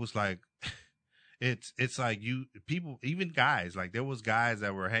sometimes, man, it was like. It's like people, even guys, like there was guys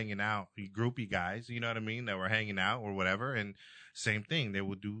that were hanging out, groupie guys, you know what I mean, that were hanging out or whatever. And same thing, they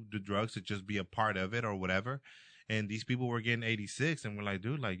would do the drugs to just be a part of it or whatever. And these people were getting 86 and we're like,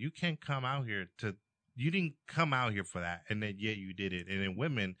 dude, like you can't come out here you didn't come out here for that. And then yet you did it. And then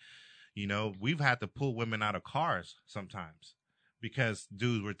women, we've had to pull women out of cars sometimes. Because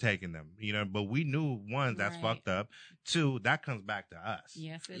dudes were taking them, but we knew one, that's Right. fucked up. 2, that comes back to us.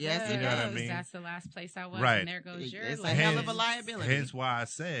 Yes, it Yes, does. it You know what I does. mean? That's the last place I was, Right. and there goes your It's a life. hell of a liability. Hence why I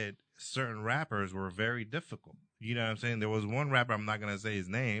said certain rappers were very difficult. You know what I'm saying? There was one rapper, I'm not going to say his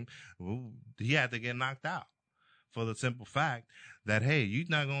name, who he had to get knocked out for the simple fact that, hey, you're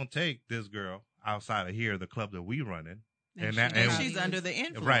not going to take this girl outside of here, the club that we running. And she's under the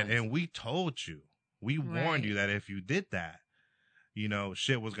influence. Right. And we told you, we warned Right. you that if you did that,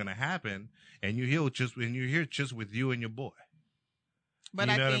 shit was going to happen. And you're here just with you and your boy. But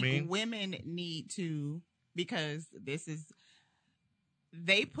You know I what I think mean? women need to, because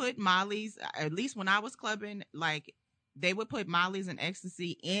they put Molly's, at least when I was clubbing, like they would put Molly's and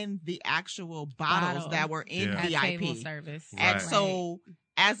ecstasy in the actual bottles that were in Yeah. At table VIP. service. And Right. so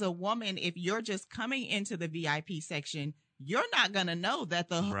as a woman, if you're just coming into the VIP section, you're not going to know that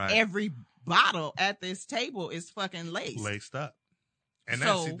Right. every bottle at this table is fucking Laced up. And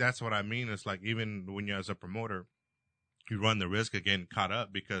So- that's what I mean. It's like even when you're as a promoter, you run the risk of getting caught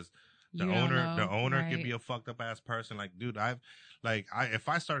up because the You don't owner know, could right. be a fucked up ass person. Like, dude, if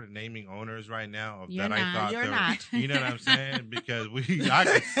I started naming owners right now You're that I not. thought You're they were- not. you know what I'm saying? Because I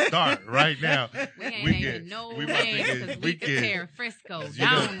could start right now. We ain't We naming get- no we about to names get- because we we could get- tear Frisco You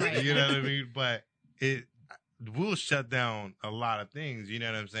down know, right you know now. what I mean? But we'll shut down a lot of things. You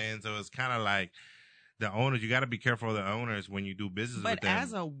know what I'm saying? So it's kind of like the owners. You got to be careful of the owners when you do business But with them.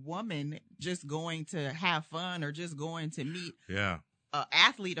 as a woman, just going to have fun or just going to meet yeah. an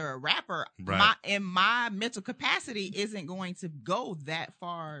athlete or a rapper, Right. my mental capacity isn't going to go that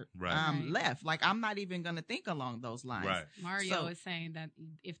far Right. Right. left. Like I'm not even going to think along those lines. Right. Mario So- is saying that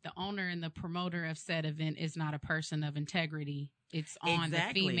if the owner and the promoter of said event is not a person of integrity, it's on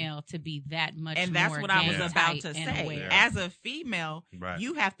Exactly. the female to be that much And that's more what I was game about tight to and say. aware. Yeah. As a female, Right.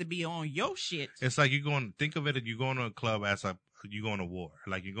 you have to be on your shit. It's like think of it, you're going to a club you're going to war.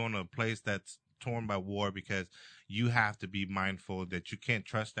 Like you're going to a place that's torn by war because you have to be mindful that you can't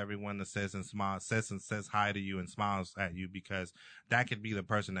trust everyone that says hi to you and smiles at you because that could be the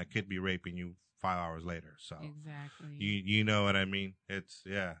person that could be raping you 5 hours later. So Exactly. you know what I mean? It's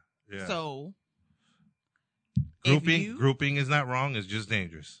yeah. So if Grouping is not wrong. It's just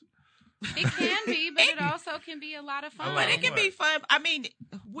dangerous. It can be, but it also can be a lot of fun. but it can be fun. I mean,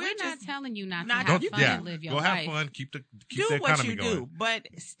 We're we're not just telling you not to not- have Don't- fun yeah. and live your Go life. have fun. Keep do the what economy you going. do, but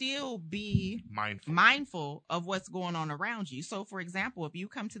still be Mindful. of what's going on around you. So, for example, if you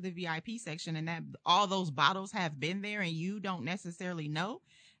come to the VIP section and that all those bottles have been there and you don't necessarily know,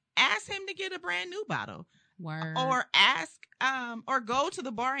 ask him to get a brand new bottle, Word. or ask, or go to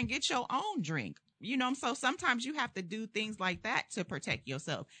the bar and get your own drink. So sometimes you have to do things like that to protect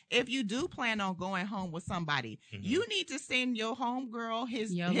yourself. If you do plan on going home with somebody, Mhm. you need to send your homegirl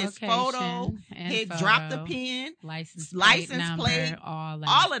his Your photo, location and his drop the photo, pin, license license plate, number, all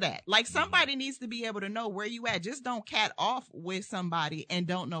all of that. Like somebody needs to be able to know where you at. Just don't cat off with somebody and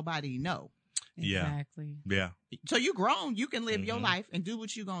don't nobody know. Yeah. Exactly. Yeah. So you grown, you can live your Mhm. life and do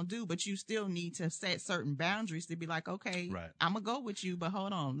what you gonna do, but you still need to set certain boundaries to be like, okay, Right. I'm gonna go with you, but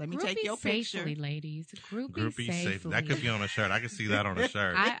hold on, let me take Groupie your picture. safely, ladies. Groupie, Groupie safely. safe. That could be on a shirt. I could see that on a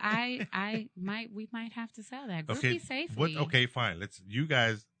shirt. We might have to sell that. Groupie Okay. safely. Okay, fine. You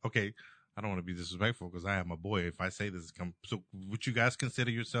guys. Okay. I don't want to be disrespectful because I have my boy. If I say this, so would you guys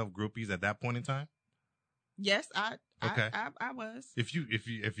consider yourself groupies at that point in time? Yes, Okay. I was. If you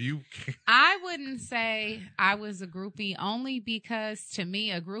I wouldn't say I was a groupie only because to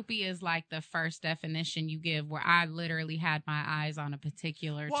me a groupie is like the first definition you give where I literally had my eyes on a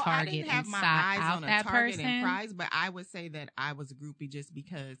particular Well, target I didn't have and my sought eyes out on a that target person. and prize, but I would say that I was a groupie just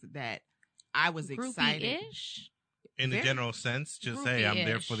because that I was excited. Groupie-ish? in the Very general sense, just say I'm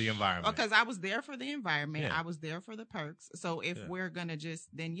there for the groupie-ish. environment. Because I was there for the environment, Yeah. I was there for the perks. So if Yeah. we're gonna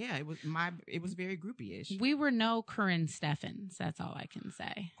it was very groupie-ish. We were no Corinne Steffens. That's all I can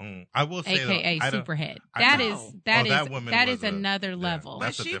say. I will say, AKA though, I don't- Superhead. I That don't- is Oh, that is that woman that was is a- another yeah, level. But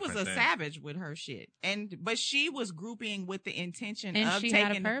that's a she was different a thing. savage with her shit, but she was grouping with the intention And of she taking.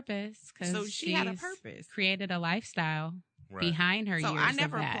 had a purpose. 'Cause So she had a she's purpose. Created a lifestyle Right. behind her So years I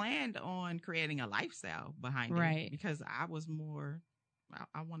never of that. planned on creating a lifestyle behind Right. it because I was more.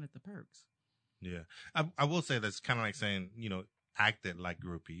 I wanted the perks. Yeah, I will say that's kind of like saying, acted like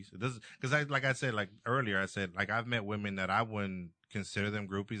groupies. It doesn't, because like I said, like earlier, I said like I've met women that I wouldn't consider them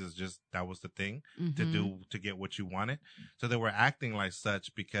groupies. It's just that was the thing to Mhm. do to get what you wanted. So they were acting like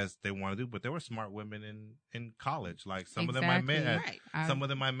such because they wanted to, but they were smart women in college. Like some of them I met at Right. some of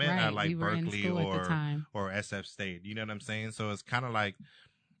them I met at Right. like We were in Berkeley school at the time. or SF State. You know what I'm saying? So it's kind of like,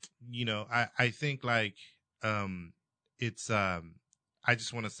 I think like it's I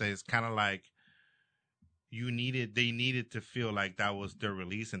just want to say it's kind of like they needed to feel like that was their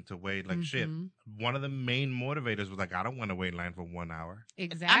release and to wait like shit. Mhm. One of the main motivators was like, I don't want to wait in line for 1 hour.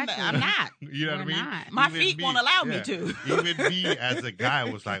 Exactly. I'm not. You know what I We're mean? not. My Even feet me- won't allow me yeah. to. Even me as a guy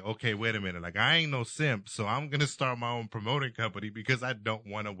was like, okay, wait a minute. Like I ain't no simp, so I'm gonna start my own promoting company because I don't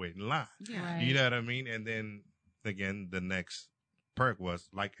want to wait in line. Yeah. Right. You know what I mean? And then again, the next perk was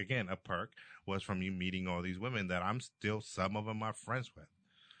like, again, a perk was from you meeting all these women that I'm still, some of them are friends with.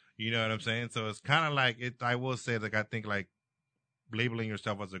 You know what I'm saying? So it's kind of like it. I will say, like, I think like labeling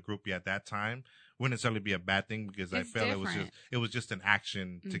yourself as a groupie at that time wouldn't necessarily be a bad thing because I It's felt different. it was just an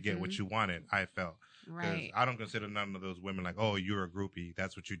action to get what Mhm. you wanted. I felt. 'Cause Right. I don't consider none of those women like, oh, you're a groupie.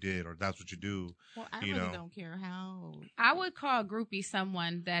 That's what you did, or that's what you do. Well, I You really know. don't care how. I would call a groupie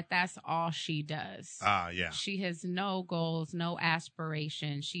someone that's all she does. Yeah. She has no goals, no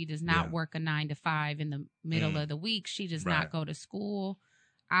aspirations. She does not Yeah. work a 9 to 5 in the middle of the week. She does Right. not go to school.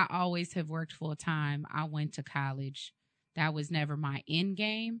 I always have worked full time. I went to college. That was never my end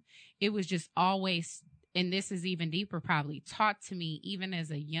game. It was just always, and this is even deeper, probably taught to me even as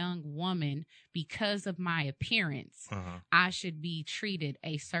a young woman because of my appearance, I should be treated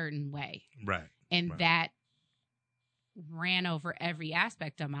a certain way. Right. And Right. that ran over every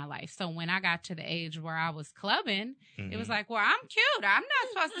aspect of my life. So when I got to the age where I was clubbing, it was like, well, I'm cute. I'm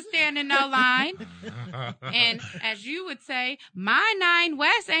not supposed to stand in no line. And as you would say, my 9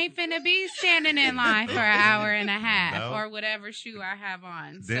 West ain't finna be standing in line for an hour and a half No. or whatever shoe I have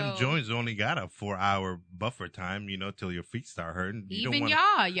on. Them So joints only got a 4-hour buffer time, till your feet start hurting. You don't even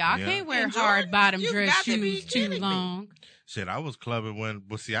wanna- y'all Yeah. can't wear And hard Jordans? bottom You dress got to be shoes too kidding me. long. Shit, I was clubbing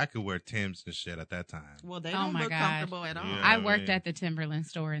I could wear Timbs and shit at that time. Well, they Oh don't my look God. comfortable at all. Yeah. I I worked mean- at the Timberland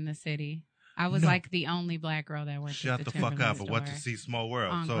store in the city. I was No. like the only black girl that worked Shut at the the fuck Timberland up. I went to store see Small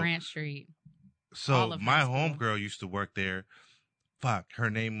World. on So, Grant Street. all so of my high school. homegirl used to work there. Fuck, her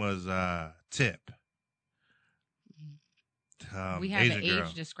name was Tip. We have Asian an girl.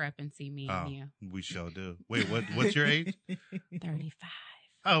 age discrepancy, me Oh, and you. we sure do. Wait, what's your age? 35.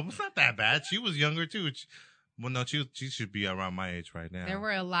 Oh, it's not that bad. She was younger too. Well, no, she should be around my age right now. There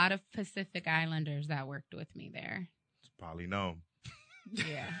were a lot of Pacific Islanders that worked with me there. Probably no.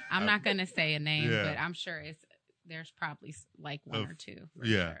 Yeah. I'm not going to say a name, Yeah. but I'm sure there's probably like one or two. For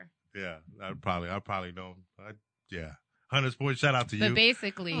yeah. Sure. Yeah, I probably know. Yeah. 100 Sports, shout out to you. But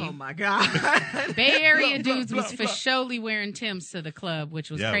basically, Oh my God. Bay Area Blah, blah, dudes was blah, for blah. surely wearing Timbs to the club, which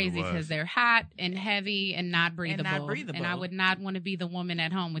was Yeah, it crazy was. because they're hot and heavy and not breathable. breathable. And I would not want to be the woman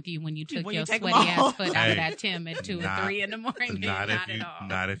at home with you when you took When your you take 'em sweaty ass off. foot out Hey, of that Tim at 2 not- or 3 in the morning. not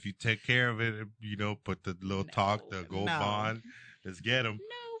Not if you take care of it, put the little talk, the gold No. bond. Let's get them.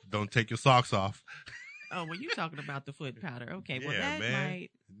 No. Don't take your socks off. Oh, well, you talking about the foot powder? Okay, well Yeah, that man.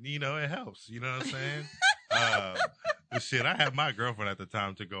 might. It helps. You know what I'm saying? But shit, I had my girlfriend at the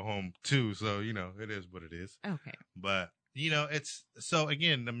time to go home too, so it is what it is. Okay. But it's so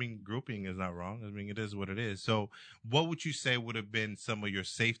again. I mean, grouping is not wrong. I mean, it is what it is. So, what would you say would have been some of your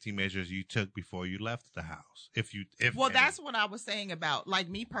safety measures you took before you left the house? If Well, any? that's what I was saying about like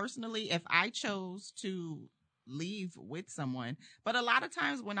me personally. If I chose to leave with someone, but a lot of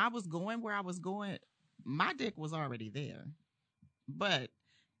times when I was going where I was going, my dick was already there. But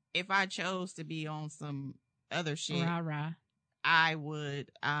if I chose to be on some other shit, Rah, rah. I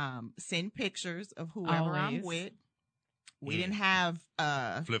would send pictures of whoever I'm Always. with. We didn't have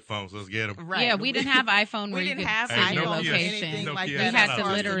flip phones. Let's get them. right. Yeah, we didn't have iPhone where We you didn't could have send your iPhones or location. anything like Nokia. that. You had as to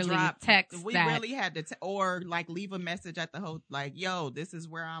far as literally text we that. really had to, or like leave a message at the hotel, like, "Yo, this is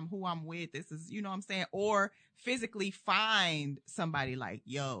where who I'm with. This is, you know what I'm saying," or physically find somebody like,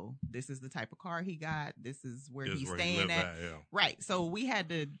 "Yo, this is the type of car he got. This is where This is he's where he staying live at." yeah. Right. So we had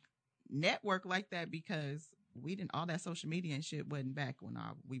to network like that because we didn't. All that social media and shit wasn't back when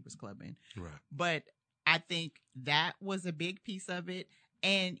we was clubbing. Right. But I think that was a big piece of it.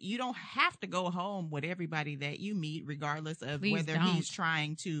 And you don't have to go home with everybody that you meet, regardless of Please whether don't. he's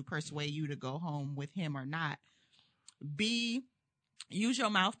trying to persuade you to go home with him or not. Use your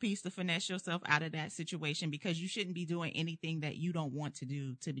mouthpiece to finesse yourself out of that situation, because you shouldn't be doing anything that you don't want to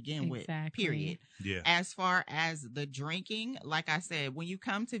do to begin with, period. Yeah. As far as the drinking, like I said, when you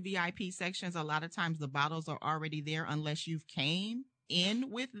come to VIP sections, a lot of times the bottles are already there unless you've came in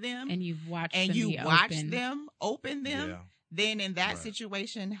with them and you've watched and them you be watch open. them open them. Yeah. Then in that Right.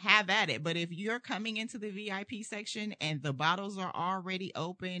 situation, have at it. But if you're coming into the VIP section and the bottles are already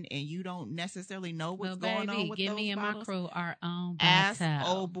open and you don't necessarily know what's going on with give those me and bottles, my crew our own ask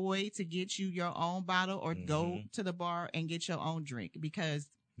bottle. old boy to get you your own bottle, or go to the bar and get your own drink, because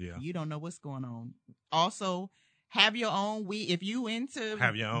Yeah. you don't know what's going on. Also, have your own weed. If you into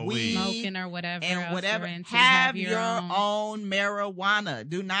Have your own weed, Smoking or whatever and else whatever, you're into, have your own marijuana.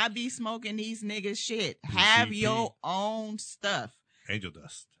 Do not be smoking these niggas shit. Have PCP. your own stuff. Angel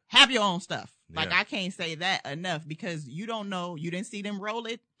dust. Have your own stuff. Like, Yeah. I can't say that enough, because you don't know. You didn't see them roll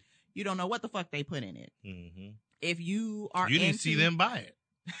it. You don't know what the fuck they put in it. Mm-hmm. If you are You didn't see them buy it.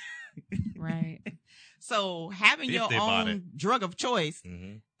 Right. So having If your they bought own drug of choice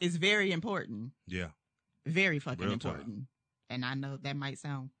Mm-hmm. is very important. Yeah. Very fucking Real talk. important. And I know that might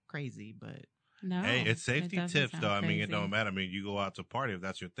sound crazy, but No. Hey, it's safety it doesn't tips sound though. I mean, it crazy. don't matter. I mean, you go out to party if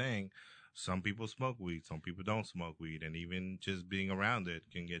that's your thing. Some people smoke weed, some people don't smoke weed, and even just being around it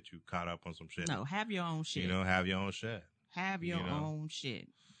can get you caught up on some shit. no, have your own shit. You know, have your own shit. Have your you know. own shit.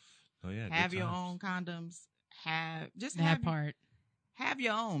 Oh yeah, good Have your times. own condoms. Have That part. have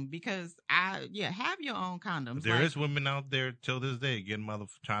your own, because have your own condoms. But there Like, is women out there till this day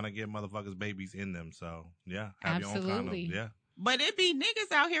trying to get motherfuckers babies in them. So yeah, have your Absolutely. own condoms. Yeah. but it be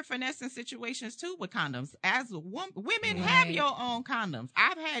niggas out here finessing situations too with condoms. As women, Right. have your own condoms.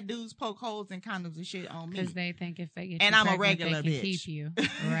 I've had dudes poke holes in condoms and shit on me. Because they think if they get And you I'm a pregnant, regular they can bitch. keep you.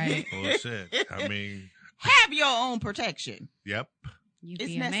 Right. Well, shit. I mean, Have your own protection yep. You'd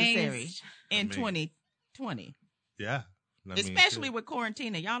It's be necessary. amazed. in mean, 2020. Yeah. I mean, Especially shit. with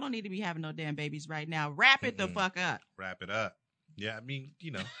quarantine. Y'all don't need to be having no damn babies right now. Wrap it the Mm-mm. fuck up. Wrap it up. Yeah, I mean,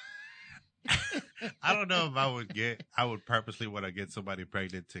 you know. I don't know if I would purposely want to get somebody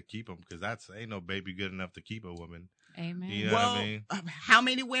pregnant to keep them, because ain't no baby good enough to keep a woman. Amen. You know what I mean? How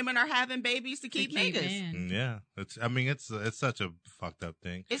many women are having babies to keep niggas? in. Yeah, it's such a fucked up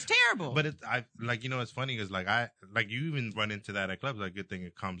thing. It's terrible. But it's funny because you even run into that at clubs. Like, good thing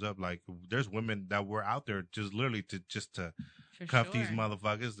it comes up. Like, there's women that were out there just literally to For cuff sure. these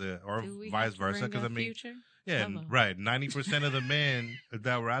motherfuckers, or Do we vice have to versa. bring Because I up mean, Future? yeah, Hello. right. 90% of the men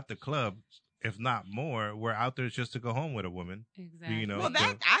that were at the club, if not more, were out there just to go home with a woman. Exactly. You know, well,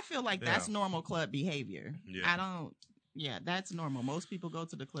 I feel like that's yeah. normal club behavior. Yeah. That's normal. Most people go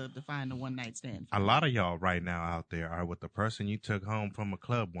to the club to find a one night stand. A lot of y'all right now out there are with the person you took home from a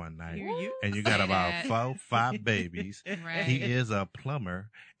club one night, Hear you. and you got Say about that. 4-5 babies. Right. He is a plumber,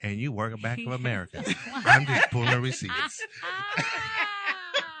 and you work at Bank of America. I'm just pulling receipts.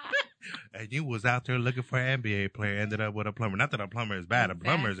 And you was out there looking for an NBA player, ended up with a plumber. Not that a plumber is bad. A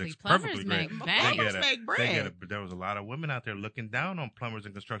plumber is Exactly. perfectly Plumbers great. make They Plumbers get a- make bread. they get a- but there was a lot of women out there looking down on plumbers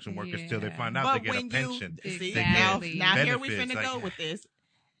and construction workers till they Yeah. find out But they get a when pension. you see They Exactly. now here we benefits, finna like- go with this.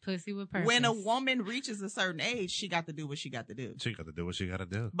 Pussy with purpose. When a woman reaches a certain age, she got to do what she got to do. She got to do what she got to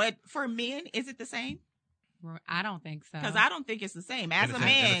do. But for men, is it the same? I don't think so. Because I don't think it's the same. As in a in a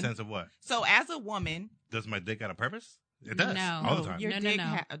man, sense of what? so as a woman, Does my dick got a purpose? It does No. all the time. your No, dick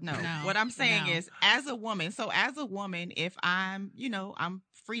no. no. No. What I'm saying No. is, as a woman, if I'm, I'm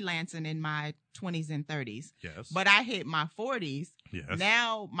freelancing in my 20s and 30s, Yes, but I hit my 40s, yes.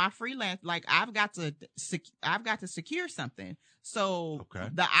 now my freelance, like I've got to secure something. So Okay.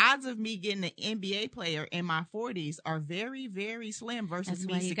 the odds of me getting an NBA player in my 40s are very, very slim versus That's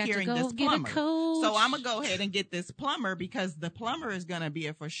why me you got to securing go this get plumber. a coach. So I'm gonna go ahead and get this plumber, because the plumber is gonna be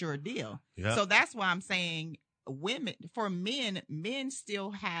a for sure deal. Yep. So that's why I'm saying for men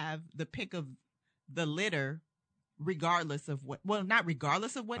still have the pick of the litter, regardless of not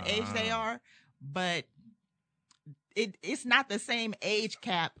regardless of what age they are, but it's not the same age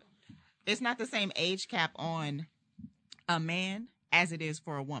cap. It's not the same age cap on a man as it is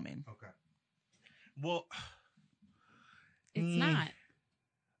for a woman. Okay. Well, It's not.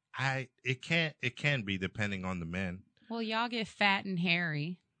 It can be depending on the men. Well, y'all get fat and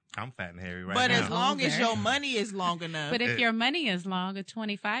hairy. I'm fat and hairy right but now. as long as Older. your money is long enough. But if your money is long, a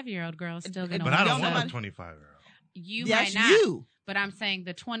 25-year-old girl is still going to But I don't Young want a money. 25-year-old. You that's might not. you. But I'm saying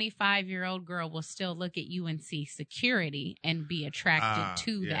the 25-year-old girl will still look at you and see security and be attracted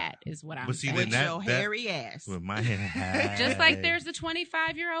to yeah. that, is what I'm But see, saying. then With your hairy ass. With my hair. Just like there's a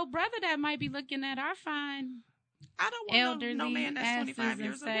 25-year-old brother that might be looking at our fine I don't want elderly no man that's asses 25 and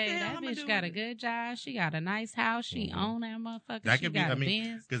years old. What say, the hell that I'm gonna bitch do got a with it? good job. She got a nice house. She own that motherfucker. That she could be, got I a mean,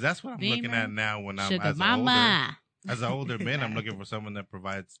 Benz. because that's what I'm looking Beamer, at now when I'm Sugar as mama. an older man, I'm looking for someone that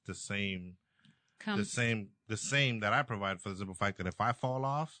provides the same that I provide, for the simple fact that if I fall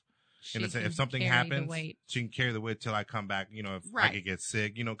off, in a sense, if something happens, she can carry the weight till I come back. You know, if I could get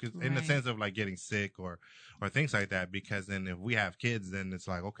sick, you know, because in the Right. sense of like getting sick or things like that. Because then if we have kids, then it's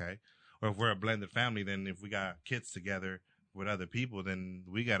like okay, or if we're a blended family, then if we got kids together with other people, then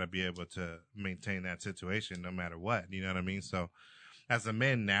we got to be able to maintain that situation no matter what. You know what I mean? So as a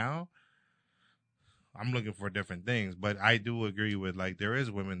man now, I'm looking for different things, but I do agree with like there is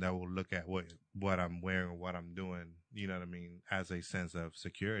women that will look at what I'm wearing or what I'm doing. You know what I mean? As a sense of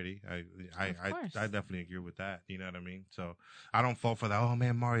security, I definitely agree with that. You know what I mean? So I don't fall for that. Oh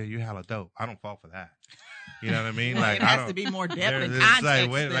man, Mario, you hella dope. I don't fall for that. You know what I mean? Well, Like it has to be more depth and it's context like,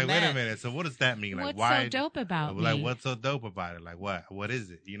 wait than a that. minute. So what does that mean? Like What's why? so dope about like me? what's so dope about it? Like what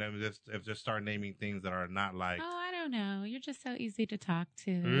is it? You know, if they start naming things that are not like. Oh, I don't know. You're just so easy to talk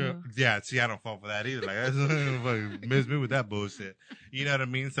to. Yeah, see, I don't fall for that either. Like, that's fucking miss me with that bullshit. You know what I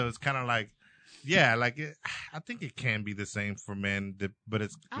mean? So it's kind of like, yeah, like I think it can be the same for men, but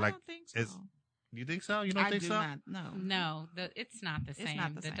it's I like, don't think so. You think so? You don't think do so? Not, no. No, it's not the It's same.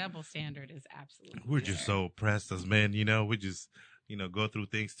 not the The same. double standard is absolutely. We're just so oppressed as men, you know. We just, go through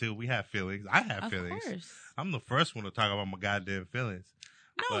things too. We have feelings. I have Of feelings. course. I'm the first one to talk about my goddamn feelings.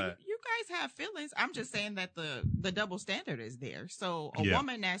 No, But- you guys have feelings. I'm just saying that the double standard is there. So a Yeah.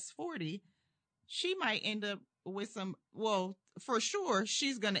 woman that's 40, she might end up with for sure,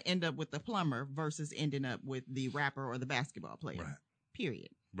 she's going to end up with the plumber versus ending up with the rapper or the basketball player. Right. Period.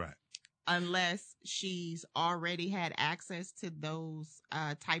 Right. Unless she's already had access to those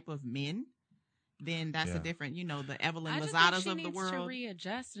type of men, then that's a different, the Evelyn I just Lozadas think she of the needs world. to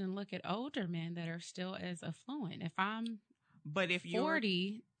readjust and look at older men that are still as affluent. If I'm But if you're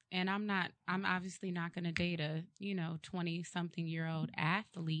 40 and I'm obviously not going to date a 20-something-year-old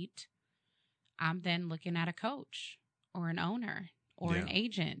athlete, I'm then looking at a coach or an owner or an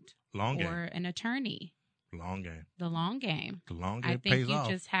agent Long game. or an attorney. Long game. The long game. The long I game think pays you off.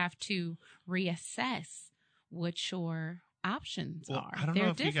 just have to reassess what your options are. I don't They're know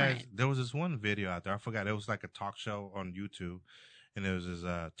if different. you guys. There was this one video out there. I forgot. It was like a talk show on YouTube, and there was this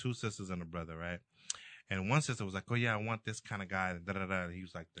two sisters and a brother, right? And one sister was like, "Oh yeah, I want this kind of guy." Da da da. He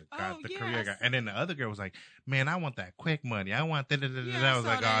was like the guy, the career guy. And then the other girl was like, "Man, I want that quick money. I want that." I was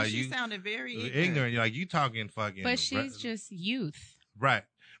like, "Oh, she you sounded very ignorant. You're like you talking fucking." But she's just youth. right.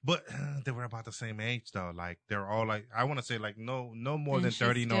 But they were about the same age though. Like they're all like, I want to say like no more And than she's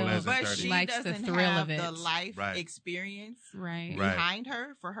 30, no still- less than But 30. she Likes the doesn't thrill have of it. the life Right. experience Right. Right. behind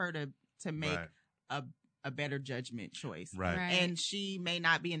her for her to make Right. a better judgment choice. Right. And she may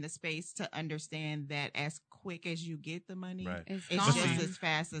not be in the space to understand that as quick as you get the money, Right. It's it's gone. just as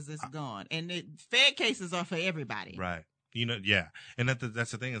fast as it's gone. And Fed cases are for everybody. Right. Yeah. And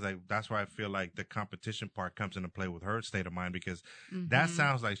that's the thing is like, that's why I feel like the competition part comes into play with her state of mind because that Mhm.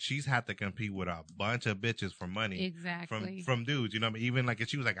 sounds like she's had to compete with a bunch of bitches for money. Exactly. From dudes, you know what I mean? Even like if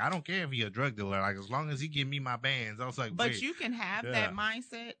she was like, I don't care if he a drug dealer, like as long as he give me my bands. I was like, But wait. you can have Yeah. that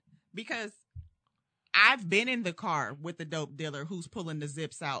mindset because I've been in the car with the dope dealer who's pulling the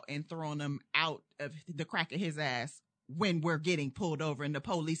zips out and throwing them out of the crack of his ass when we're getting pulled over and the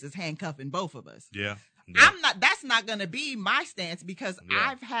police is handcuffing both of us. Yeah. That's not going to be my stance because Yeah.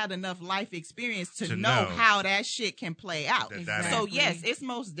 I've had enough life experience to To know know. how that shit can play out. That So Exactly. yes, it's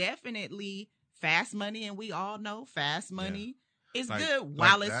most definitely fast money. And we all know fast money is Like- good like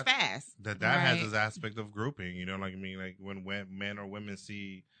while it's that- fast. That Right. has this aspect of grouping, you know, like I mean, like when men or women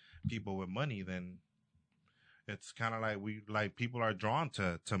see people with money, then it's kind of like people are drawn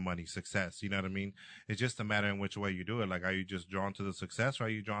to money, success. You know what I mean? It's just a matter in which way you do it. Like, are you just drawn to the success, or are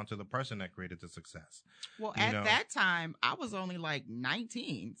you drawn to the person that created the success? Well, You at know? that time, I was only like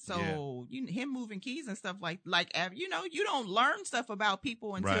 19. So him moving keys and stuff like, you don't learn stuff about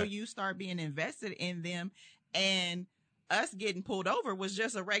people until Right. you start being invested in them. And us getting pulled over was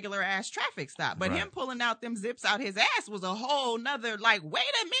just a regular ass traffic stop. But Right. him pulling out them zips out his ass was a whole nother, like, wait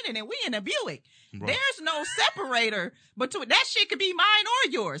a minute, and we in a Buick. Right. There's no separator between that shit could be mine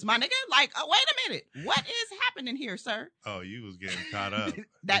or yours, my nigga. Like, oh, wait a minute. What is happening here, sir? Oh, you was getting caught up.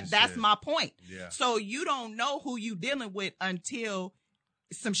 That's and shit. my point. Yeah. So you don't know who you dealing with until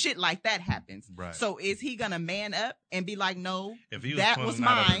some shit like that happens. Right. So is he gonna man up and be like, no, If he was that pulling was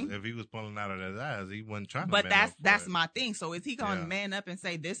out of mine. if he was pulling out of his ass, he wasn't trying to. But man up for that's it. my thing. So is he gonna Yeah. man up and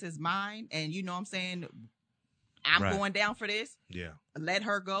say, this is mine, and you know what I'm saying, I'm Right. going down for this, Yeah. let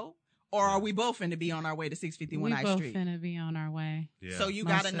her go? Or are we both finna be on our way to 651 We I both Street? finna be on our way. Yeah. So you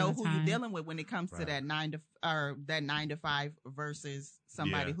Most got to of know the who you're time. dealing with when it comes to Right. that 9 to 5 versus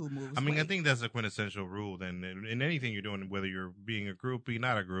somebody Yeah. who moves. I mean, I weight. think that's a quintessential rule. Then in anything you're doing, whether you're being a groupie,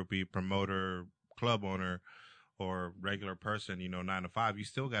 not a groupie, promoter, club owner, or regular person, 9 to 5, you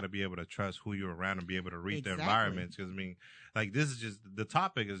still got to be able to trust who you're around and be able to read the Exactly. environments. Because I mean, like this is just the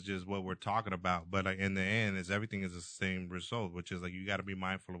topic is just what we're talking about, but like in the end, is everything is the same result, which is like you got to be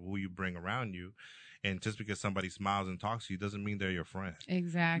mindful of who you bring around you. And just because somebody smiles and talks to you doesn't mean they're your friend.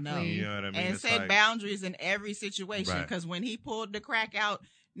 Exactly. No. You know what I mean? and It's set like- boundaries in every situation. Right. Because when he pulled the crack out,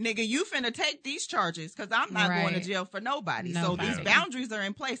 nigga, you finna take these charges because I'm not going to Right. jail for nobody. So Nobody. these boundaries are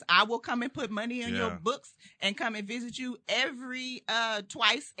in place. I will come and put money in your Yeah. books and come and visit you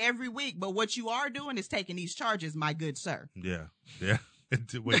twice every week. But what you are doing is taking these charges, my good sir. Yeah, yeah.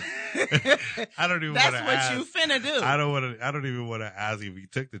 Wait, I don't even. That's wanna what ask, you finna do. I don't even want to ask if he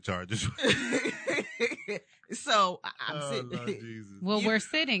took the charges. So I'm Oh, sitting. Lord Jesus. Well, You- we're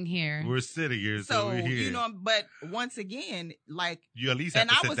sitting here. We're sitting here, so So we're here. you know, but once again, like you at least have and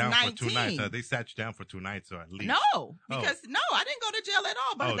to I sit was down for 2 nights. 19. They sat you down for 2 nights, or at least. no, because no, I didn't go to jail at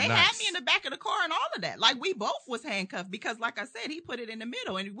all. But Oh, they nice. had me in the back of the car and all of that. Like we both was handcuffed because, like I said, he put it in the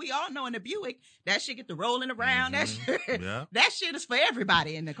middle, and we all know in the Buick that shit get to rolling around. That Mhm. shit, Yeah. that shit is for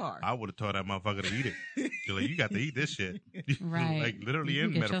everybody in the car. I would have told that motherfucker to eat it. You're like, you got to eat this shit. Right. Like literally You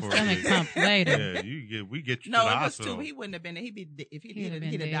and get your metaphorically. stomach pumped later. Yeah, we get you No, to the it was hospital. too. He wouldn't have been. He'd be if he He'd did have it,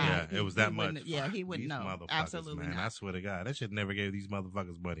 he'd been have dead. died. Yeah, it was He that wouldn't- much. Yeah, he wouldn't These know. motherfuckers, Absolutely man. I not. swear to God, that shit never gave these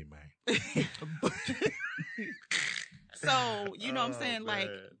motherfuckers money, man. So you know what I'm saying? Oh, Like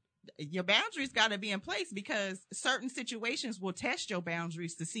man. your boundaries got to be in place because certain situations will test your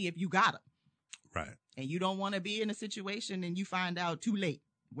boundaries to see if you got them. Right. And you don't want to be in a situation and you find out too late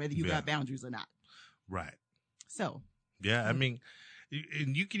whether you Yeah. got boundaries or not. Right. So Yeah, I mean,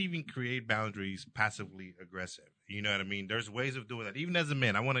 and you can even create boundaries passively aggressive. You know what I mean? There's ways of doing that. Even as a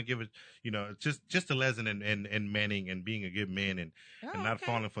man, I want to give it, just a lesson in manning and being a good man and not okay.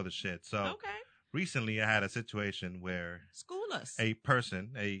 falling for the shit. So Okay. recently I had a situation where School us. a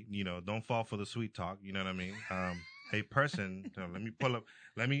person, don't fall for the sweet talk. You know what I mean? A person,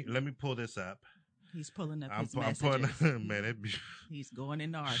 let me pull this up. He's pulling up I'm his pulling, messages. man, He's going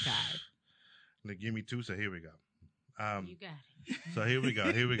in the archive. give me 2. So here we go. You got it. So here we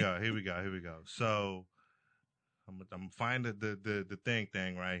go. So I'm finding the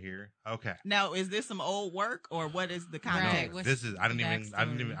thing right here. Okay. Now, is this some old work or what is the Right. context? What's This is I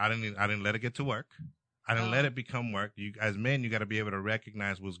didn't let it get to work. I didn't let it become work. You as men, you got to be able to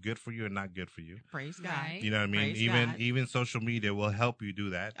recognize what's good for you and not good for you. Praise God. Right. You know what I mean? Praise Even God. even social media will help you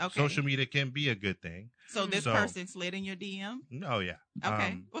do that. Okay. Social media can be a good thing. So this So- person slid in your DM? Oh yeah.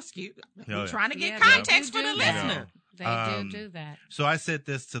 Okay. Well, excuse. yeah, We're yeah. trying to get Yeah, context they for the do that. listener. They Um, do that. So I said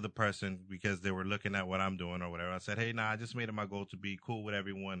this to the person because they were looking at what I'm doing or whatever. I said, hey, I just made it my goal to be cool with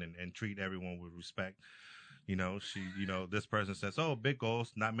everyone and treat everyone with respect. This person says, oh, big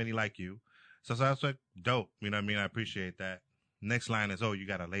goals, not many like you. So I was like, dope. You know what I mean? I appreciate that. Next line is, oh, you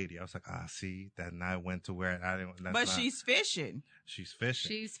got a lady. I was like, see, that and I went to where I didn't. That's But not- she's fishing. she's fishing.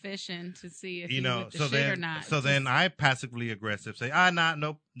 She's fishing to see if you you know, with the so shit then, or not. so then I passively aggressive say,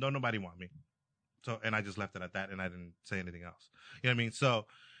 nope, don't nobody want me. So, and I just left it at that and I didn't say anything else. You know what I mean? So,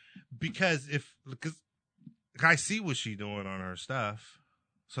 because I see what she doing on her stuff,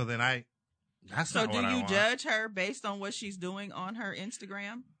 so then that's So not do what I you want. judge her based on what she's doing on her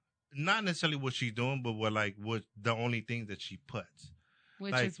Instagram? Not necessarily what she's doing, but what the only thing that she puts.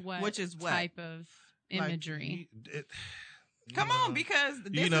 which like- is what Which is what? type of Like, imagery? Come on, because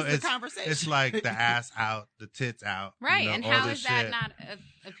this is the conversation. It's like the ass out, the tits out. Right, you know, and all how this is that shit. not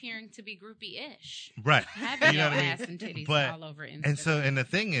appearing to be groupie-ish? Right. Having You know your what I mean? ass and titties But- all over Instagram. And so, and the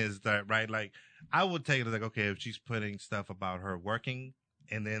thing is that, right, like, I would take it as like, okay, if she's putting stuff about her working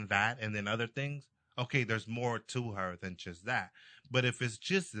and then that and then other things, okay, there's more to her than just that. But if it's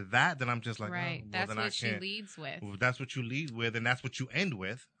just that, then I'm just like, right, oh, well, that's then I what she can't. leads with. Well, that's what you lead with, and that's what you end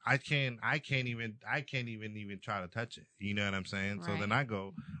with. I can't even try to touch it. You know what I'm saying? So then Right. I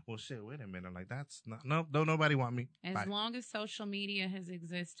go, well, shit, wait a minute. Like, that's not, no, don't nobody want me. As Bye. long as social media has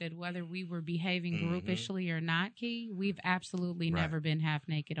existed, whether we were behaving Mhm. groupishly or not, Key, we've absolutely Right. never been half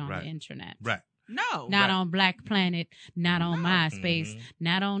naked on Right. the internet. Right. No. Not Right. on Black Planet, not on No. MySpace, Mhm.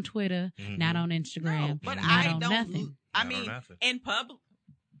 not on Twitter, Mhm. not on No, Instagram, but Mhm. not I on don't. nothing. I Not on mean, nothing. in public,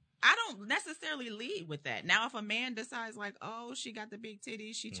 I don't necessarily lead with that. Now, if a man decides like, oh, she got the big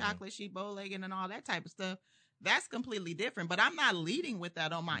titties, she Mhm. chocolate, she bow-legged, and all that type of stuff, that's completely different. But I'm not leading with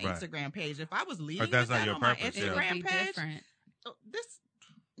that on my Right. Instagram page. If I was leading that's with not that your on purpose, my yeah. It would Instagram be page, different. this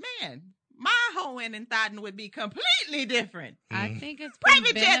man, my hoeing and thotting would be completely different. I Mhm. think it's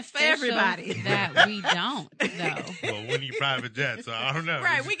Private been jets for beneficial everybody. that we don't, though. Well, we need private jets, so I don't know.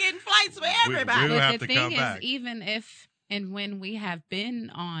 Right, we getting flights for We- everybody. we'll have But to the come thing is, back. even if and when we have been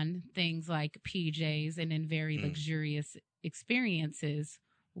on things like PJs and in very Mm. luxurious experiences,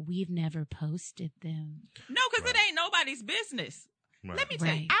 we've never posted them. No, because it Right. ain't nobody's business. Right. Let me tell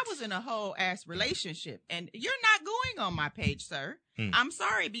you, Right. I was in a whole ass relationship, and you're not going on my page, sir. Mm. I'm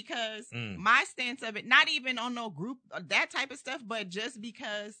sorry, because Mm. my stance of it, not even on no group, that type of stuff, but just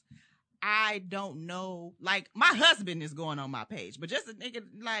because I don't know, like my husband is going on my page, but just a nigga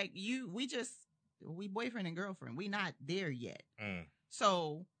like you, we boyfriend and girlfriend, we not there yet. Mm.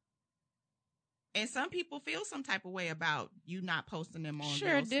 So, and some people feel some type of way about you not posting them on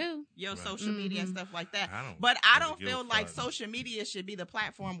Sure do. your Right. social media and Mhm. stuff like that. I don't But I really don't give a feel like fuck. social media should be the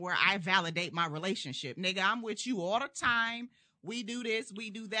platform where I validate my relationship. Nigga, I'm with you all the time. We do this, we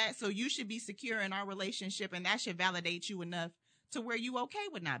do that. So you should be secure in our relationship, and that should validate you enough to where you okay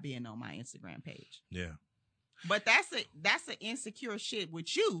with not being on my Instagram page. Yeah. But that's an insecure shit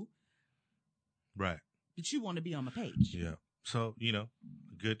with you Right. that you want to be on my page. Yeah. So,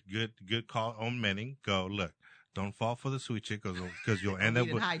 good call on Manning. Go, look, don't fall for the sweet chick because you'll end We up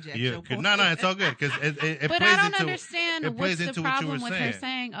didn't with. hijack Yeah, your point. no, it's all good because it But plays I don't into. understand it what's plays the into what you problem were with her saying.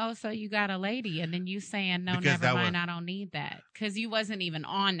 saying, oh, so you got a lady, and then you saying, no, Because never that mind, was- I don't need that. Because you wasn't even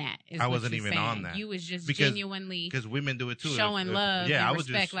on that. Is I what wasn't you're even on saying. that. You was just Because- genuinely Because women do it too. showing love yeah, I and was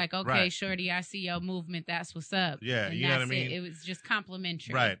respect. just, Like, okay, right. shorty, I see your movement. That's what's up. Yeah, and you know what I that's mean? It was just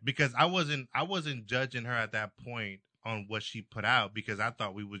complimentary. Right, because I wasn't judging her at that point on what she put out because I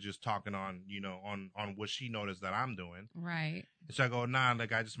thought we were just talking on on what she noticed that I'm doing. Right. So I go, nah,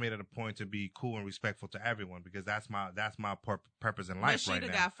 like I just made it a point to be cool and respectful to everyone because that's my purpose in But life she'd right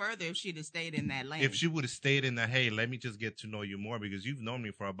have now. got further if she'd have stayed in that lane. If she would have stayed in the, hey, let me just get to know you more because you've known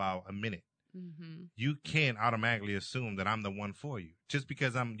me for about a minute. Mm-hmm. You can't automatically assume that I'm the one for you. Just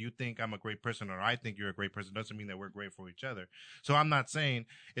because you think I'm a great person or I think you're a great person doesn't mean that we're great for each other. So I'm not saying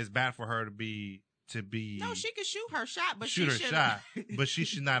it's bad for her to be No, she could shoot her shot, but shoot her she shot, but she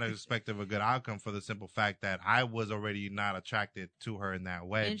should not expect of a good outcome for the simple fact that I was already not attracted to her in that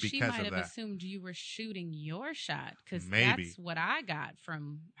way And she because might of have that. assumed you were shooting your shot because Maybe. that's what I got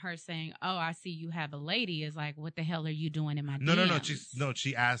from her saying, "Oh, I see you have a lady." Is like, what the hell are you doing in my No. DMs?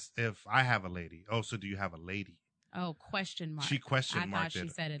 She asked if I have a lady. Oh, so do you have a lady? Oh, question mark. She question I marked thought she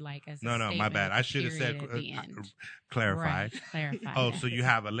it. said it like as a No, my statement bad. with I a should have said period at the end. clarify. Right, clarify. Oh, that. so you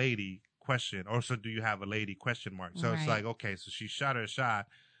have a lady? Question. Or so do you have a lady? Question mark. So it's Right. like, okay, so she shot her shot,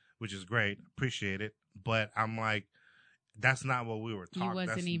 which is great, appreciate it. But I'm like, that's not what we were talking. You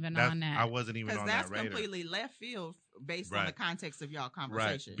wasn't even that's- on that. I wasn't even because on that's that radar. completely left field based on Right. the context of y'all Right,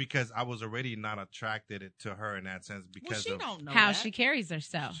 conversation. because I was already not attracted to her in that sense Well, because she of don't know How that. she carries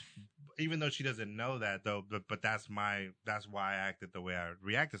herself. even though she doesn't know that though, but that's why I acted the way I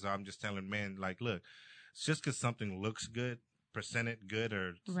reacted. So I'm just telling men like, look, it's just because something looks good, presented good,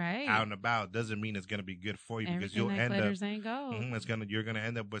 or Right. out and about doesn't mean it's gonna be good for you because Everything you'll that end up. glitters ain't gold. You're gonna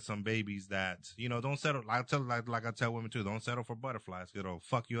end up with some babies that don't settle. I tell like I tell women too, don't settle for butterflies. It'll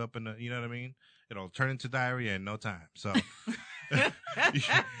fuck you up in the, you know what I mean. It'll turn into diarrhea in no time. So.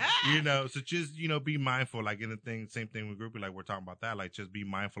 So just be mindful, like in the thing, same thing with groupie, like we're talking about that, like just be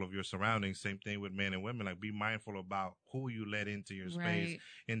mindful of your surroundings. Same thing with men and women, like be mindful about who you let into your space, Right.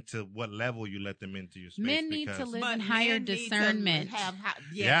 into what level you let them into your space. Men need to because- live But in higher men need to discernment.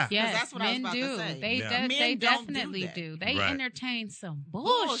 Yeah. Yes, that's what I was men about do. to say. They Yeah. de- Men they don't do definitely that. do. They Right. entertain some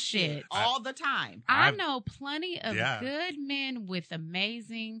bullshit bullshit. all the time. I I've- know plenty of Yeah. good men with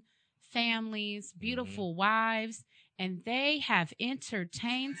amazing families, Mm-hmm. beautiful wives, and they have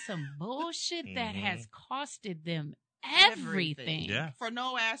entertained some bullshit that has costed them everything. Yeah. For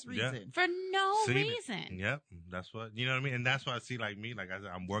no ass Yeah. reason. For no Seen it. reason. Yep, that's what you know what I mean, and that's why I see like me, like I said,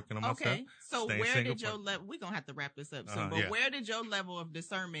 I'm working on myself. Okay, so staying where single did your for- level? We're gonna have to wrap this up soon. Uh-huh, But yeah. where did your level of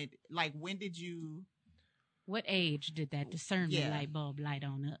discernment? Like, when did you? What age did that discernment Yeah. light bulb light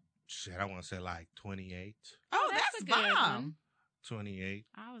on up? Shit, I want to say like 28. Oh, that's that's a good bomb. one. 28.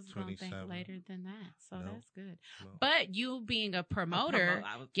 I was going to think 27. later than that. So No. that's good. No. But you being a promoter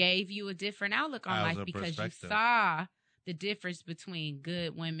gave you a different outlook on That was life a because you perspective. saw the difference between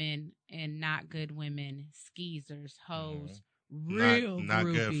good women and not good women, skeezers, hoes, real not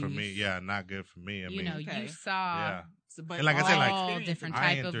good for groupies. me. Yeah, not good for me. I You mean, know, Okay. you saw yeah. So, but And like I said, like, all different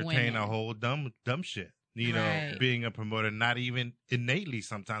I type of entertain women. a whole dumb shit. You know, Right. being a promoter, not even innately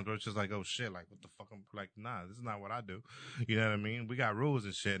sometimes, but it's just like, oh shit, like what the fuck? I'm like, nah, this is not what I do. You know what I mean? We got rules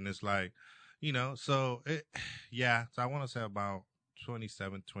and shit, and it's like, you know, so it, yeah. So I want to say about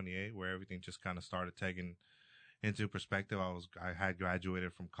 27, 28, where everything just kind of started taking into perspective. I had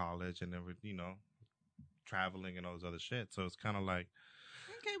graduated from college and every, you know, traveling and all this other shit. So it's kind of like,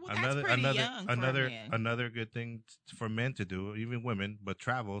 Okay, well, that's pretty young for a man. another good thing for men to do, even women, but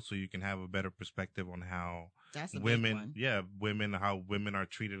travel so you can have a better perspective on how That's a big women, one. how women are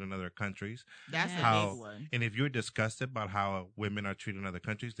treated in other countries. That's Yes. a big one. And if you're disgusted about how women are treated in other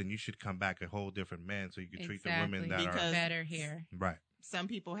countries, then you should come back a whole different man so you can treat the women that Because- are better here. right. Some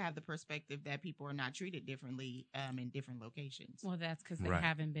people have the perspective that people are not treated differently in different locations. Well, that's because they Right.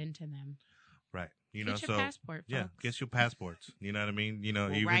 haven't been to them. Right. You Get know, your so passport, yeah, folks. get your passports. You know what I mean? You know,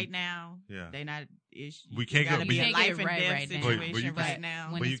 Well, even right now, yeah. they not. We can't go- gotta be You a can't life get and right death right now. situation But you right can-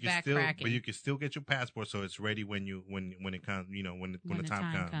 now. When but it's you can back still, cracking. but you can still get your passport so it's ready when it comes. You know, when the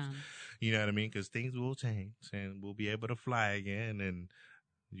time comes. You know what I mean? Because things will change, and we'll be able to fly again, and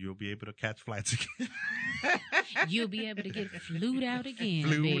you'll be able to catch flights again. You'll be able to get flued out again,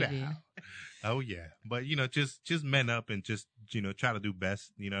 Flued baby. out. Oh yeah, but you know, just men up and just try to do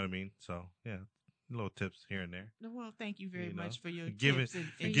best. You know what I mean? So yeah, little tips here and there. Well, thank you very You know, much for your giving- tips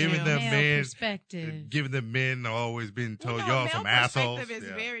and giving Your them male men- perspective. Giving the men always been told Well, y'all male some assholes. perspective is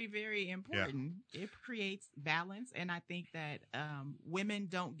Yeah. very, very important. It creates balance, and I think that women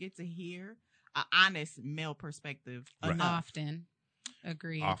don't get to hear an honest male perspective Right. enough. Often.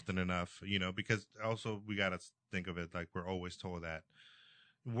 Agreed. Often enough, you know, because also we got to think of it like we're always told that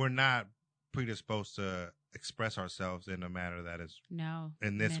we're not predisposed to express ourselves in a manner that is No.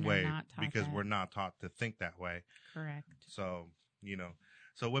 in this men are way not taught because that. we're not taught to think that way. Correct. So, you know,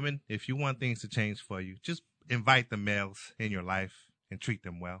 so women, if you want things to change for you, just invite the males in your life and treat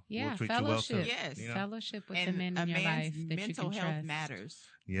them well. Yeah, we'll treat you well fellowship. too. Yes. You know? Fellowship with the And men a in your man's life that mental you can health trust. matters.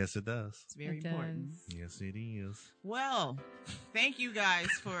 Yes, it does. It's very It important. does. Yes, it is. Well, thank you guys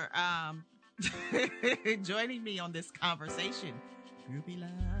for joining me on this conversation. Groupie love.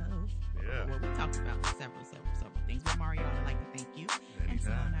 Yeah. Well, we talked about several things. But Mario, I'd like to thank you. And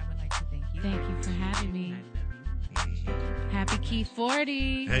Simone, Anytime. I would like to thank you. Thank you for having me. I love you. I appreciate you. Happy Key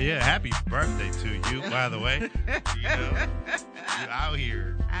 40. Hey, yeah, happy birthday to you, by the way. You know, you out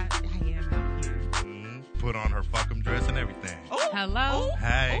here. I am out here. Put on her fuck 'em dress and everything. Oh, Hello.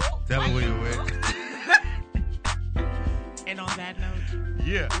 Hey, tell her who you with. And on that note,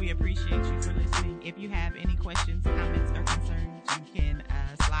 Yeah. we appreciate you for listening. If you have any questions, comments, or concerns, you can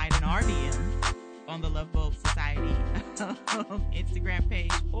slide in our DM on the Love Boat Society Instagram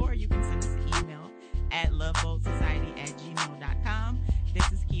page, or you can send us an email at loveboatsociety@gmail.com.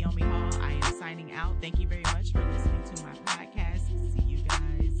 This is Kiyomi Hall. I am signing out. Thank you very much for listening to my podcast. See you